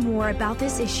learn more about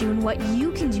this issue and what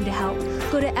you can do to help,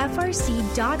 go to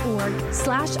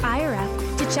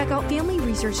frc.org/IRF to check out Family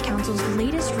Research Council's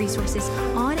latest resources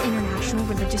on international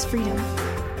religious freedom.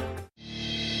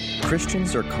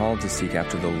 Christians are called to seek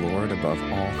after the Lord above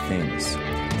all things.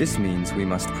 This means we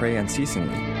must pray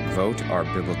unceasingly, vote our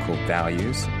biblical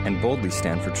values, and boldly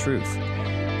stand for truth.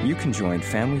 You can join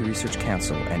Family Research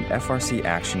Council and FRC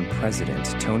Action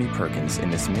President Tony Perkins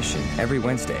in this mission every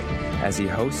Wednesday as he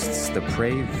hosts the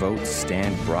Pray, Vote,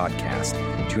 Stand broadcast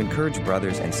to encourage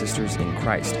brothers and sisters in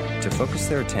Christ to focus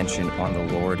their attention on the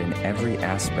Lord in every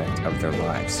aspect of their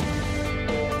lives.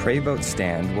 Pray, Vote,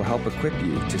 Stand will help equip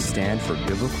you to stand for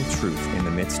biblical truth in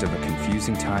the midst of a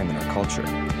confusing time in our culture.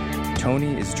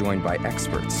 Tony is joined by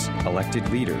experts, elected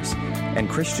leaders, and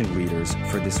Christian leaders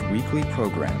for this weekly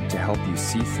program to help you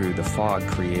see through the fog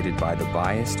created by the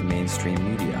biased mainstream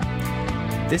media.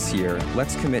 This year,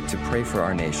 let's commit to pray for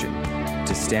our nation,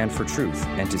 to stand for truth,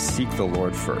 and to seek the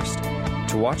Lord first.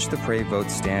 To watch the Pray, Vote,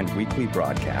 Stand weekly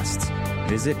broadcasts,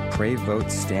 visit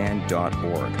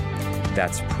PrayVoteStand.org.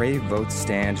 That's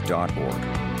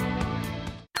PrayVoteStand.org.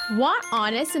 Want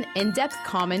honest and in-depth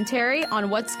commentary on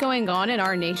what's going on in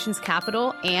our nation's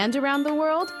capital and around the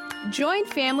world? Join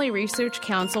Family Research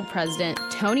Council President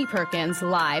Tony Perkins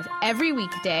live every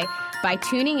weekday by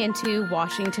tuning into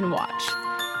Washington Watch.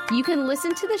 You can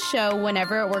listen to the show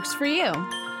whenever it works for you.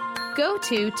 Go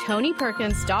to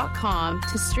TonyPerkins.com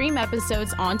to stream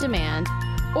episodes on demand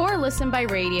or listen by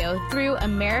radio through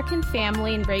American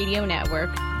Family Radio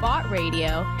Network, Bott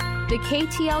Radio, the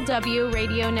KTLW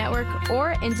radio network,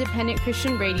 or independent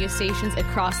Christian radio stations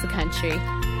across the country.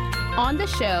 On the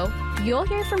show, you'll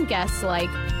hear from guests like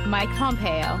Mike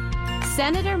Pompeo,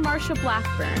 Senator Marsha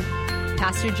Blackburn,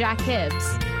 Pastor Jack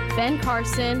Hibbs, Ben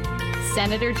Carson,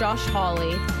 Senator Josh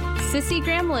Hawley, Sissy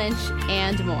Graham Lynch,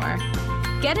 and more.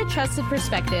 Get a trusted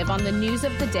perspective on the news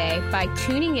of the day by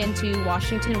tuning into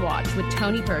Washington Watch with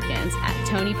Tony Perkins at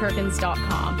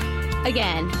TonyPerkins.com.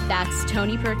 Again, that's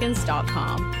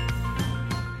TonyPerkins.com.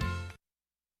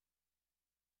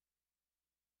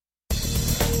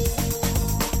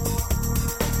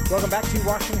 Welcome back to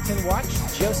Washington Watch.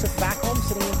 Joseph Backholm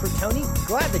sitting in for Tony.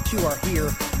 Glad that you are here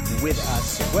with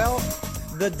us. Well,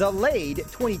 the delayed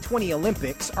 2020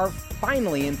 Olympics are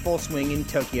finally in full swing in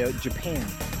Tokyo, Japan.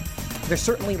 There's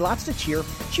certainly lots to cheer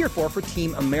for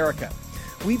Team America.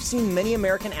 We've seen many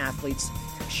American athletes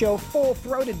show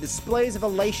full-throated displays of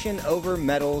elation over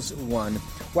medals won,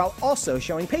 while also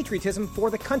showing patriotism for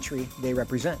the country they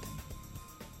represent.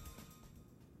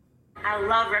 I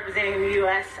love representing the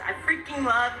U.S. I freaking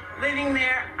love living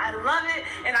there. I love it,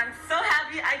 and I'm so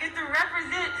happy I get to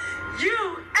represent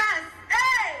USA!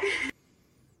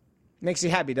 Makes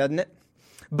you happy, doesn't it?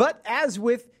 But as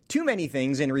with too many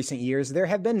things in recent years, there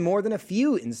have been more than a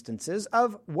few instances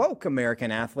of woke American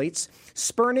athletes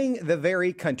spurning the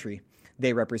very country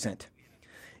they represent.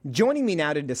 Joining me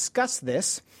now to discuss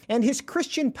this and his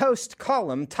Christian Post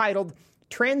column titled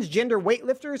Transgender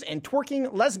Weightlifters and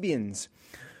Twerking Lesbians,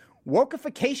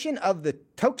 Wokeification of the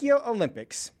Tokyo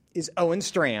Olympics, is Owen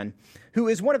Strachan, who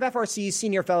is one of FRC's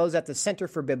senior fellows at the Center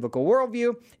for Biblical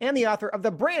Worldview and the author of the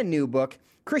brand new book,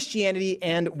 Christianity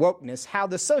and Wokeness, How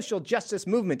the Social Justice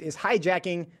Movement is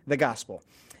Hijacking the Gospel.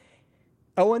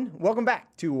 Owen, welcome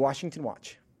back to Washington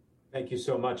Watch. Thank you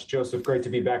so much, Joseph. Great to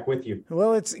be back with you.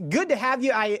 Well, it's good to have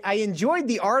you. I enjoyed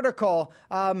the article.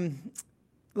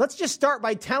 Let's just start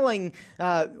by telling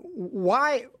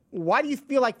why do you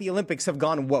feel like the Olympics have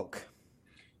gone woke?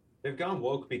 They've gone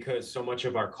woke because so much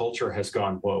of our culture has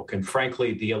gone woke. And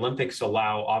frankly, the Olympics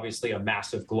allow, obviously, a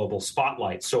massive global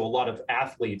spotlight. So a lot of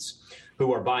athletes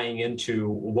who are buying into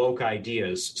woke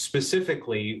ideas,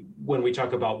 specifically when we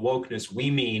talk about wokeness,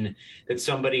 we mean that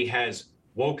somebody has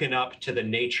woken up to the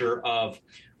nature of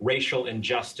racial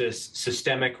injustice,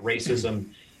 systemic racism,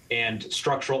 and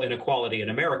structural inequality in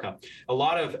America. A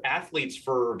lot of athletes,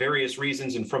 for various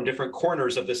reasons and from different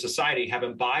corners of the society, have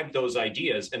imbibed those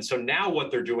ideas. And so now what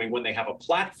they're doing when they have a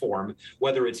platform,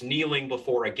 whether it's kneeling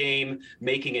before a game,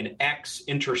 making an X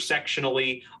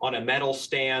intersectionally on a medal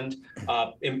stand,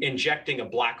 injecting a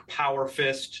black power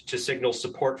fist to signal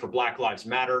support for Black Lives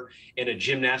Matter in a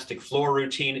gymnastic floor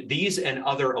routine, these and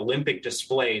other Olympic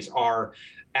displays are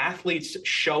athletes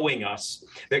showing us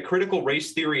that critical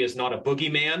race theory is not a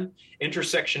boogeyman.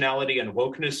 Intersectionality and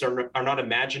wokeness are not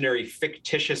imaginary,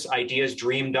 fictitious ideas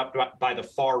dreamed up by the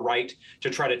far right to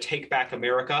try to take back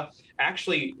America.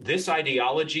 Actually, this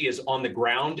ideology is on the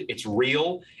ground. It's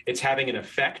real. It's having an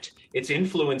effect. It's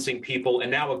influencing people.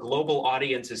 And now a global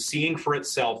audience is seeing for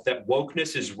itself that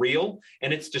wokeness is real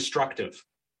and it's destructive.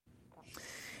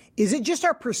 Is it just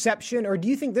our perception, or do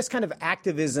you think this kind of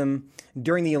activism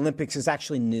during the Olympics is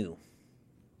actually new?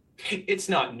 It's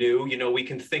not new. You know, we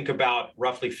can think about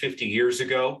roughly 50 years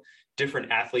ago, different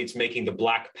athletes making the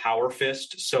black power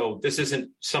fist. So this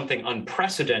isn't something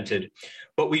unprecedented,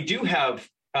 but we do have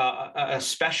a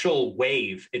special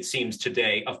wave, it seems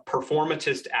today, of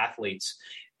performatist athletes.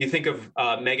 You think of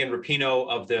Megan Rapinoe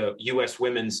of the U.S.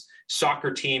 women's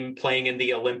soccer team playing in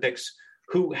the Olympics,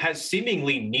 who has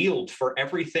seemingly kneeled for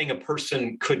everything a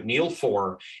person could kneel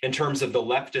for in terms of the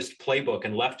leftist playbook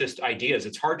and leftist ideas.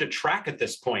 It's hard to track at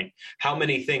this point how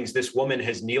many things this woman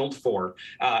has kneeled for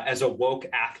as a woke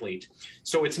athlete.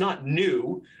 So it's not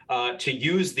new to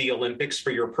use the Olympics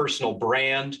for your personal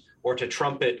brand or to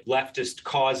trumpet leftist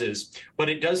causes, but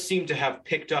it does seem to have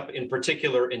picked up in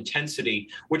particular intensity,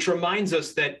 which reminds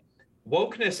us that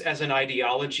wokeness as an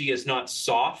ideology is not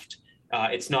soft,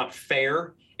 it's not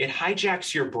fair. It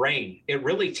hijacks your brain. It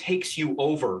really takes you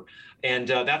over. And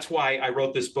that's why I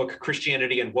wrote this book,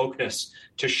 Christianity and Wokeness,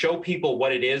 to show people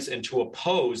what it is and to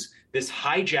oppose this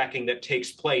hijacking that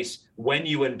takes place when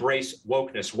you embrace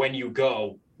wokeness, when you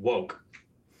go woke.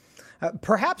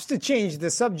 Perhaps to change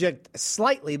the subject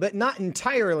slightly, but not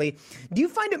entirely, do you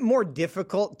find it more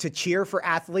difficult to cheer for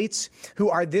athletes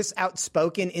who are this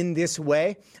outspoken in this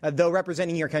way, though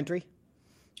representing your country?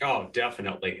 Oh,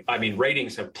 definitely. I mean,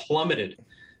 ratings have plummeted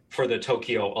for the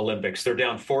Tokyo Olympics. They're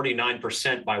down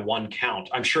 49% by one count.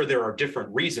 I'm sure there are different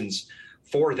reasons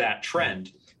for that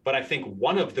trend, but I think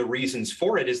one of the reasons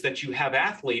for it is that you have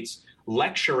athletes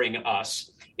lecturing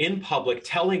us in public,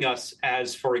 telling us,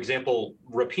 as, for example,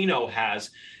 Rapinoe has,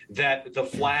 that the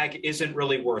flag isn't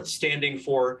really worth standing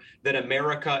for, that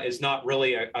America is not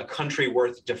really a country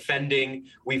worth defending.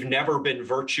 We've never been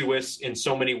virtuous, in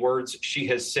so many words, she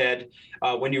has said.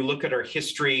 When you look at our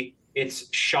history,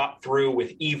 it's shot through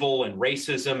with evil and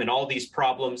racism and all these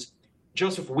problems.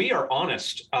 Joseph, we are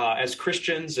honest as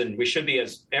Christians, and we should be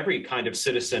as every kind of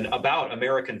citizen, about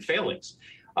American failings.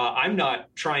 I'm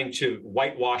not trying to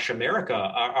whitewash America.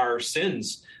 Our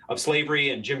sins of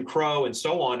slavery and Jim Crow and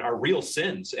so on are real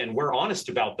sins, and we're honest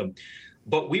about them.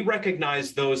 But we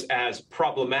recognize those as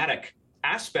problematic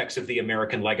aspects of the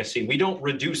American legacy. We don't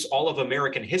reduce all of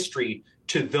American history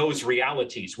to those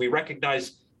realities. We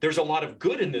recognize there's a lot of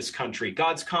good in this country.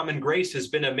 God's common grace has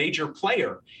been a major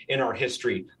player in our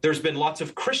history. There's been lots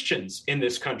of Christians in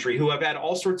this country who have had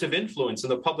all sorts of influence in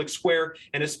the public square,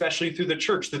 and especially through the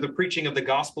church, through the preaching of the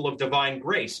gospel of divine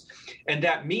grace. And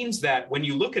that means that when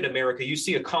you look at America, you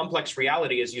see a complex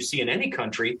reality, as you see in any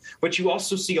country, but you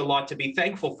also see a lot to be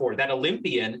thankful for. That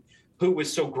Olympian who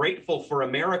was so grateful for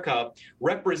America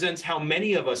represents how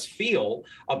many of us feel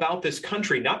about this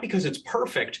country, not because it's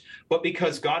perfect, but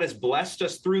because God has blessed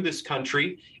us through this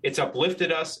country. It's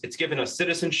uplifted us. It's given us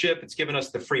citizenship. It's given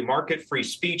us the free market, free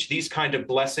speech, these kind of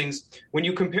blessings. When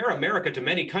you compare America to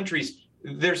many countries,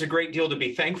 there's a great deal to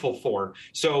be thankful for.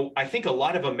 So I think a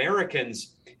lot of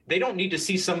Americans, they don't need to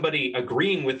see somebody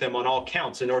agreeing with them on all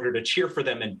counts in order to cheer for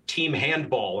them in team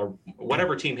handball or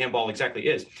whatever team handball exactly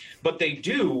is. But they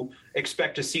do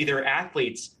expect to see their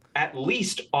athletes at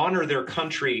least honor their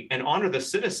country and honor the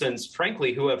citizens,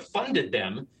 frankly, who have funded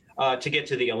them to get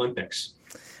to the Olympics.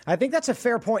 I think that's a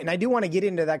fair point, and I do want to get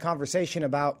into that conversation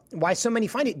about why so many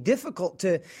find it difficult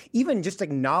to even just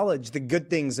acknowledge the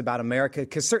good things about America,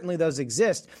 because certainly those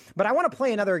exist. But I want to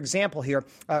play another example here.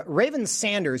 Raven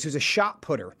Sanders, who's a shot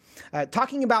putter,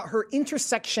 talking about her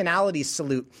intersectionality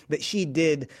salute that she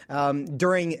did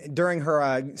during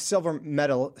her silver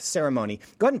medal ceremony.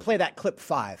 Go ahead and play that clip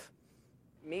 5.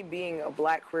 Me being a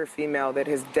black queer female that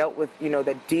has dealt with,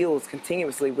 that deals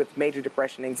continuously with major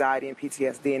depression, anxiety, and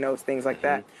PTSD and those things like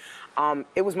that,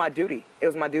 it was my duty. It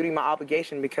was my duty, my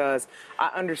obligation, because I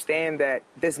understand that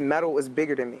this medal is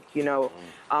bigger than me.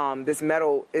 This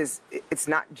medal it's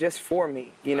not just for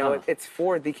me. It's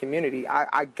for the community.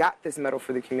 I got this medal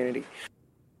for the community.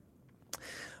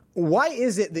 Why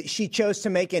is it that she chose to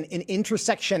make an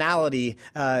intersectionality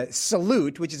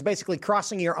salute, which is basically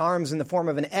crossing your arms in the form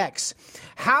of an X?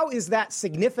 How is that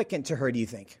significant to her, do you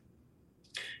think?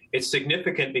 It's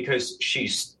significant because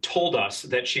she's told us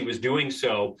that she was doing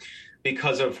so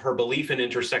because of her belief in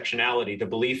intersectionality, the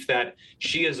belief that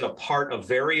she is a part of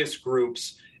various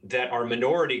groups that are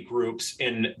minority groups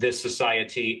in this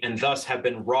society and thus have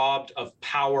been robbed of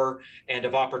power and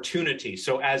of opportunity.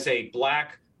 So as a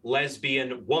Black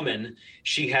lesbian woman,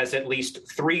 she has at least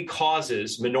 3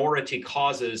 causes, minority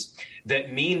causes,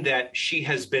 that mean that she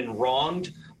has been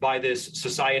wronged by this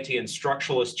society in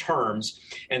structuralist terms.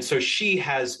 And so she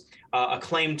has a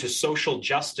claim to social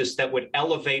justice that would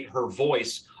elevate her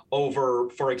voice over,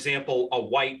 for example, a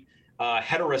white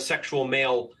heterosexual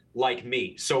male like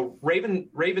me. So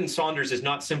Raven Saunders is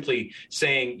not simply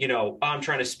saying, you know, I'm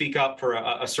trying to speak up for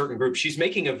a certain group. She's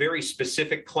making a very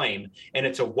specific claim, and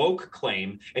it's a woke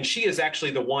claim. And she is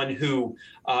actually the one who,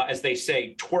 as they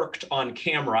say, twerked on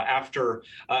camera after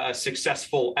a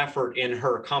successful effort in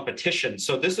her competition.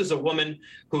 So this is a woman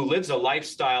who lives a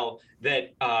lifestyle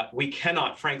that we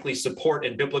cannot, frankly, support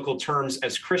in biblical terms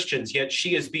as Christians, yet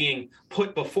she is being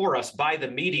put before us by the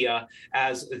media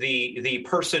as the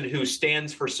person who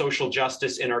stands for social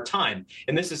justice in our time.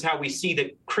 And this is how we see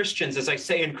that Christians, as I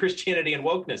say in Christianity and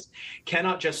Wokeness,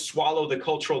 cannot just swallow the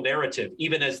cultural narrative,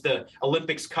 even as the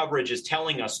Olympics coverage is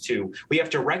telling us to. We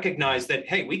have to recognize that,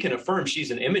 hey, we can affirm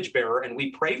she's an image bearer and we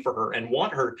pray for her and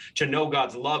want her to know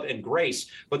God's love and grace,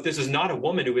 but this is not a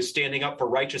woman who is standing up for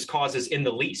righteous causes in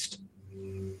the least.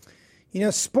 You know,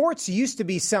 sports used to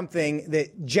be something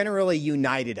that generally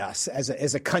united us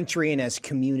as a country and as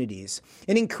communities.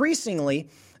 And increasingly,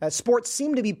 sports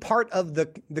seem to be part of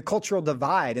the cultural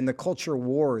divide and the culture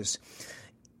wars.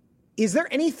 Is there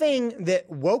anything that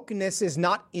wokeness is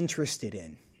not interested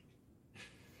in?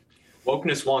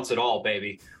 Wokeness wants it all,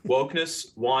 baby.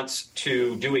 Wokeness wants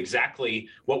to do exactly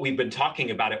what we've been talking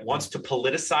about. It wants to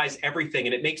politicize everything,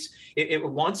 and it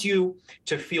wants you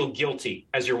to feel guilty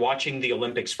as you're watching the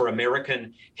Olympics for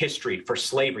American history, for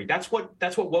slavery. That's what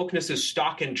wokeness's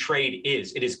stock and trade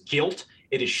is. It is guilt,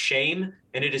 it is shame,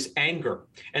 and it is anger.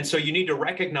 And so you need to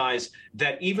recognize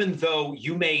that even though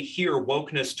you may hear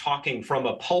wokeness talking from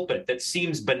a pulpit that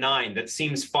seems benign, that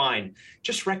seems fine,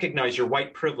 just recognize your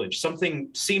white privilege, something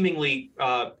seemingly,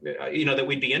 that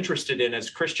we'd be interested in as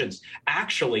Christians.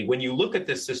 Actually, when you look at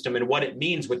this system and what it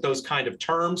means with those kind of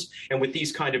terms and with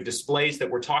these kind of displays that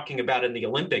we're talking about in the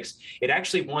Olympics, it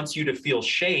actually wants you to feel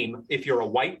shame if you're a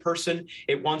white person.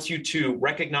 It wants you to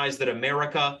recognize that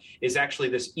America is actually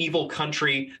this evil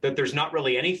country, that there's not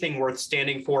really anything worth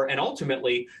standing for, and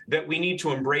ultimately that we need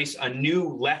to embrace a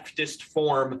new leftist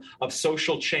form of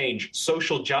social change,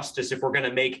 social justice, if we're going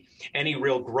to make any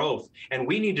real growth. And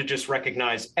we need to just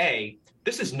recognize,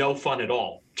 this is no fun at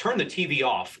all. Turn the TV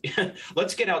off.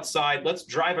 Let's get outside. Let's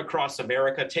drive across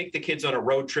America, take the kids on a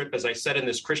road trip, as I said in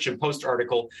this Christian Post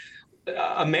article.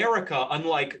 America,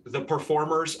 unlike the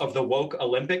performers of the woke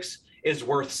Olympics, is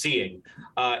worth seeing.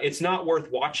 It's not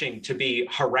worth watching to be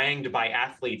harangued by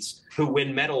athletes who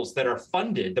win medals that are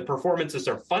funded. The performances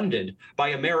are funded by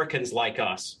Americans like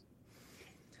us.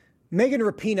 Megan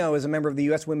Rapinoe is a member of the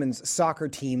U.S. women's soccer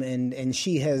team, and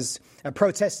she has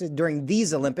protested during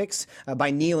these Olympics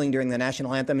by kneeling during the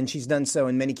national anthem, and she's done so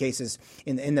in many cases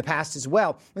in the past as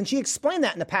well. When she explained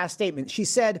that in a past statement, she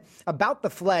said about the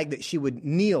flag that she would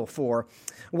kneel for,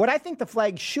 what I think the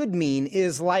flag should mean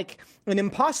is like an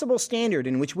impossible standard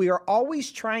in which we are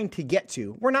always trying to get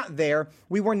to. We're not there.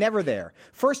 We were never there.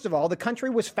 First of all, the country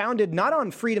was founded not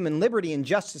on freedom and liberty and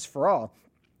justice for all.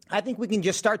 I think we can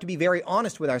just start to be very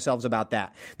honest with ourselves about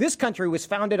that. This country was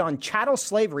founded on chattel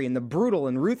slavery and the brutal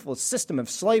and ruthless system of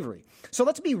slavery. So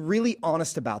let's be really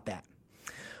honest about that.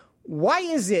 Why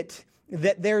is it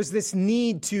that there's this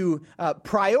need to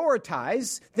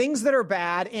prioritize things that are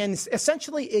bad and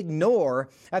essentially ignore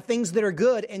things that are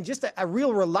good, and just a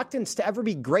real reluctance to ever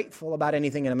be grateful about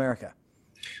anything in America?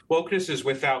 Wokeness is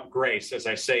without grace, as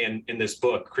I say in this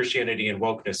book, Christianity and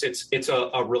Wokeness. It's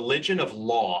a religion of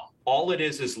law. All it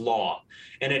is law,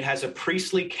 and it has a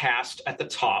priestly caste at the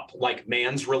top, like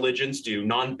man's religions do,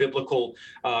 non-biblical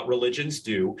religions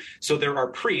do. So there are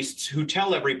priests who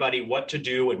tell everybody what to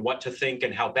do and what to think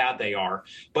and how bad they are,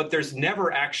 but there's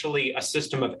never actually a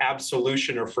system of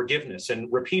absolution or forgiveness.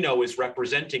 And Rapinoe is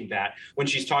representing that when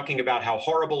she's talking about how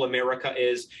horrible America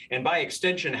is, and by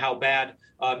extension, how bad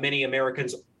many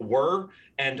Americans were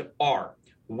and are.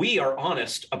 We are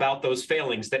honest about those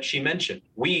failings that she mentioned.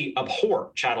 We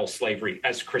abhor chattel slavery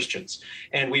as Christians.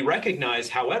 And we recognize,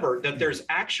 however, that there's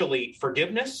actually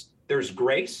forgiveness, there's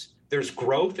grace, there's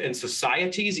growth in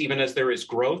societies, even as there is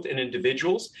growth in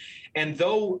individuals. And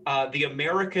though the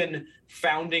American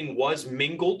founding was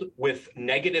mingled with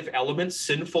negative elements,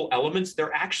 sinful elements,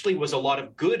 there actually was a lot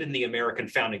of good in the American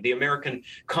founding. The American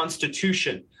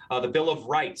Constitution, the Bill of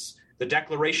Rights, the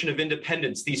Declaration of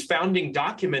Independence, these founding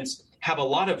documents have a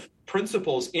lot of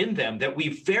principles in them that we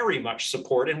very much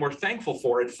support and we're thankful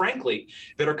for, and frankly,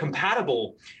 that are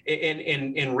compatible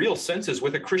in real senses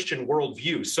with a Christian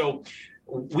worldview. So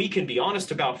we can be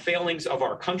honest about failings of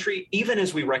our country, even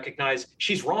as we recognize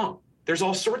she's wrong. There's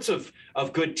all sorts of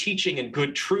good teaching and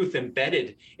good truth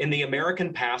embedded in the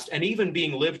American past and even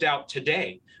being lived out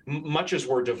today. Much as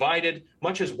we're divided,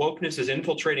 much as wokeness is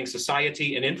infiltrating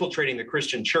society and infiltrating the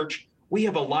Christian church, we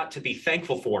have a lot to be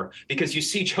thankful for, because you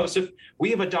see, Joseph, we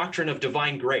have a doctrine of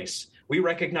divine grace. We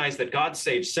recognize that God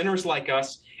saves sinners like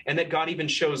us, and that God even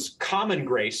shows common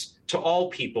grace to all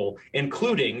people,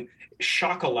 including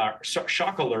shock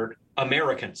alert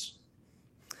Americans.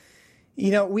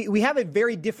 You know, we have a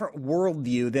very different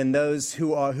worldview than those who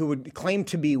would claim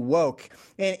to be woke.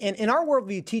 And our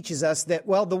worldview teaches us that,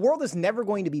 well, the world is never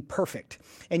going to be perfect.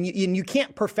 And you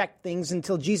can't perfect things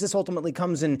until Jesus ultimately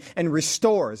comes and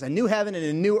restores a new heaven and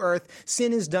a new earth.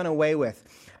 Sin is done away with.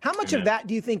 How much of that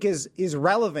do you think is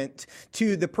relevant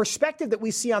to the perspective that we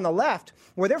see on the left,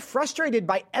 where they're frustrated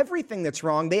by everything that's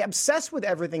wrong? They obsess with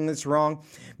everything that's wrong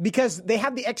because they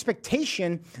have the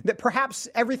expectation that perhaps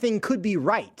everything could be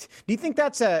right. Do you think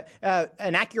that's an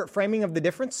accurate framing of the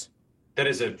difference? That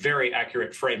is a very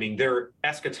accurate framing. Their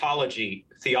eschatology,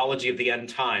 theology of the end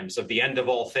times, of the end of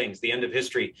all things, the end of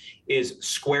history, is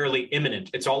squarely imminent.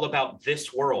 It's all about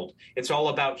this world. It's all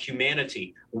about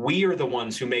humanity. We are the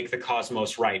ones who make the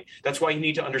cosmos right. That's why you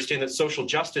need to understand that social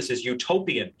justice is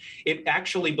utopian. It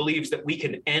actually believes that we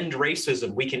can end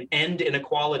racism. We can end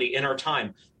inequality in our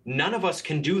time. None of us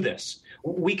can do this.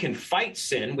 We can fight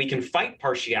sin. We can fight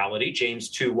partiality, James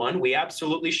 2:1. We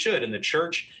absolutely should in the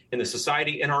church, in the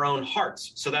society, in our own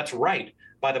hearts. So that's right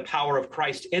by the power of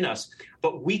Christ in us.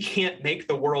 But we can't make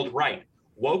the world right.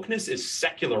 Wokeness is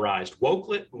secularized.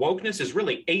 Wokeness is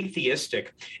really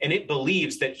atheistic, and it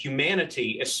believes that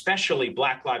humanity, especially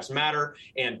Black Lives Matter,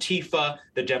 Antifa,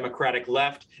 the Democratic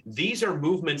left, these are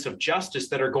movements of justice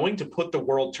that are going to put the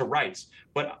world to rights.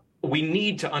 But we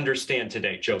need to understand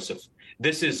today, Joseph,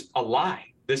 this is a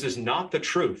lie. This is not the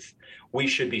truth. We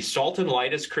should be salt and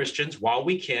light as Christians while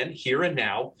we can, here and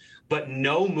now, but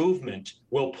no movement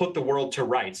will put the world to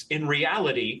rights. In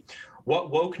reality,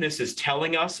 what wokeness is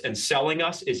telling us and selling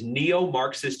us is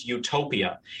neo-Marxist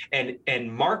utopia. And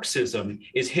Marxism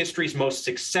is history's most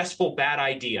successful bad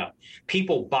idea.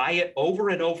 People buy it over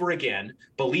and over again,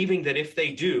 believing that if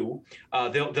they do,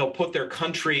 they'll put their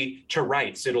country to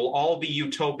rights. It'll all be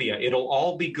utopia. It'll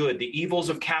all be good. The evils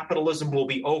of capitalism will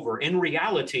be over. In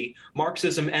reality,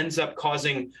 Marxism ends up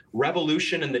causing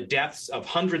revolution and the deaths of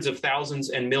hundreds of thousands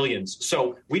and millions.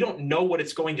 So we don't know what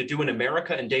it's going to do in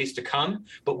America in days to come,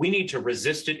 but we need to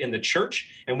resist it in the church,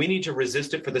 and we need to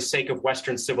resist it for the sake of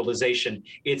Western civilization.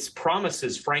 Its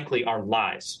promises, frankly, are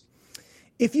lies.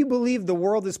 If you believe the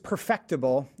world is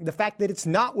perfectible, the fact that it's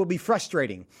not will be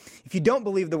frustrating. If you don't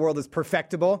believe the world is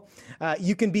perfectible,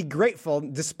 you can be grateful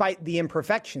despite the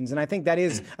imperfections. And I think that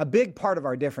is a big part of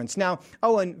our difference. Now,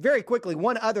 and very quickly,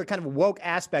 one other kind of woke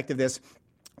aspect of this.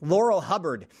 Laurel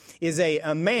Hubbard is a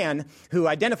man who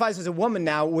identifies as a woman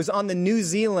now, was on the New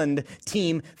Zealand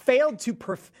team, failed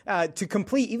to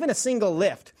complete even a single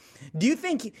lift. Do you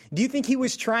think he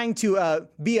was trying to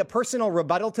be a personal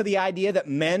rebuttal to the idea that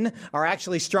men are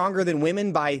actually stronger than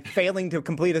women by failing to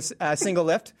complete a single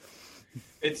lift?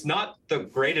 It's not the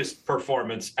greatest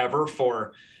performance ever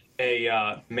for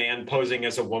a man posing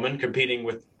as a woman competing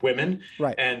with women.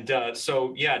 Right. And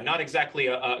not exactly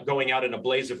going out in a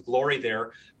blaze of glory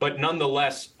there, but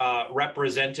nonetheless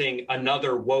representing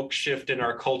another woke shift in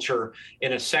our culture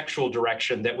in a sexual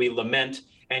direction that we lament.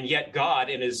 And yet God,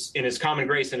 in his common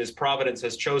grace and his providence,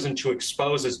 has chosen to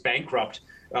expose as bankrupt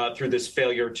through this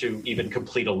failure to even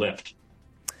complete a lift.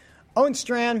 Owen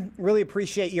Strachan, really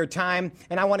appreciate your time,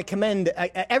 and I want to commend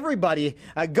everybody.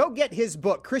 Go get his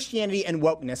book, Christianity and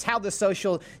Wokeness, How the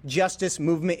Social Justice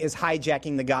Movement is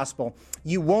Hijacking the Gospel.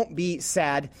 You won't be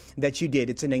sad that you did.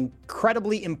 It's an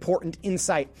incredibly important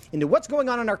insight into what's going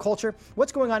on in our culture,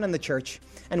 what's going on in the church,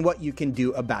 and what you can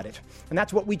do about it. And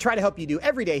that's what we try to help you do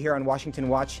every day here on Washington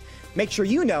Watch. Make sure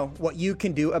you know what you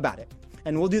can do about it.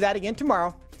 And we'll do that again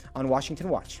tomorrow on Washington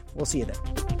Watch. We'll see you then.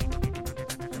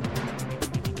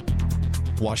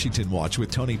 Washington Watch with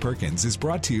Tony Perkins is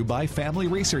brought to you by Family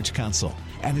Research Council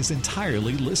and is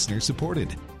entirely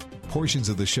listener-supported. Portions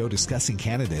of the show discussing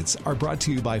candidates are brought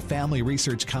to you by Family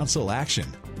Research Council Action,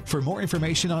 For more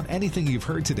information on anything you've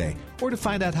heard today, or to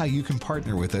find out how you can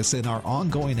partner with us in our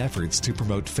ongoing efforts to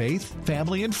promote faith,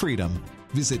 family, and freedom,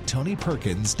 visit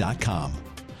TonyPerkins.com.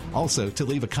 Also, to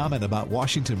leave a comment about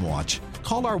Washington Watch,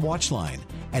 call our watch line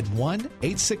at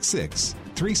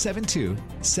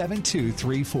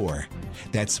 1-866-372-7234.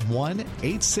 That's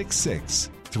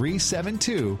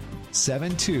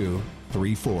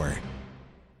 1-866-372-7234.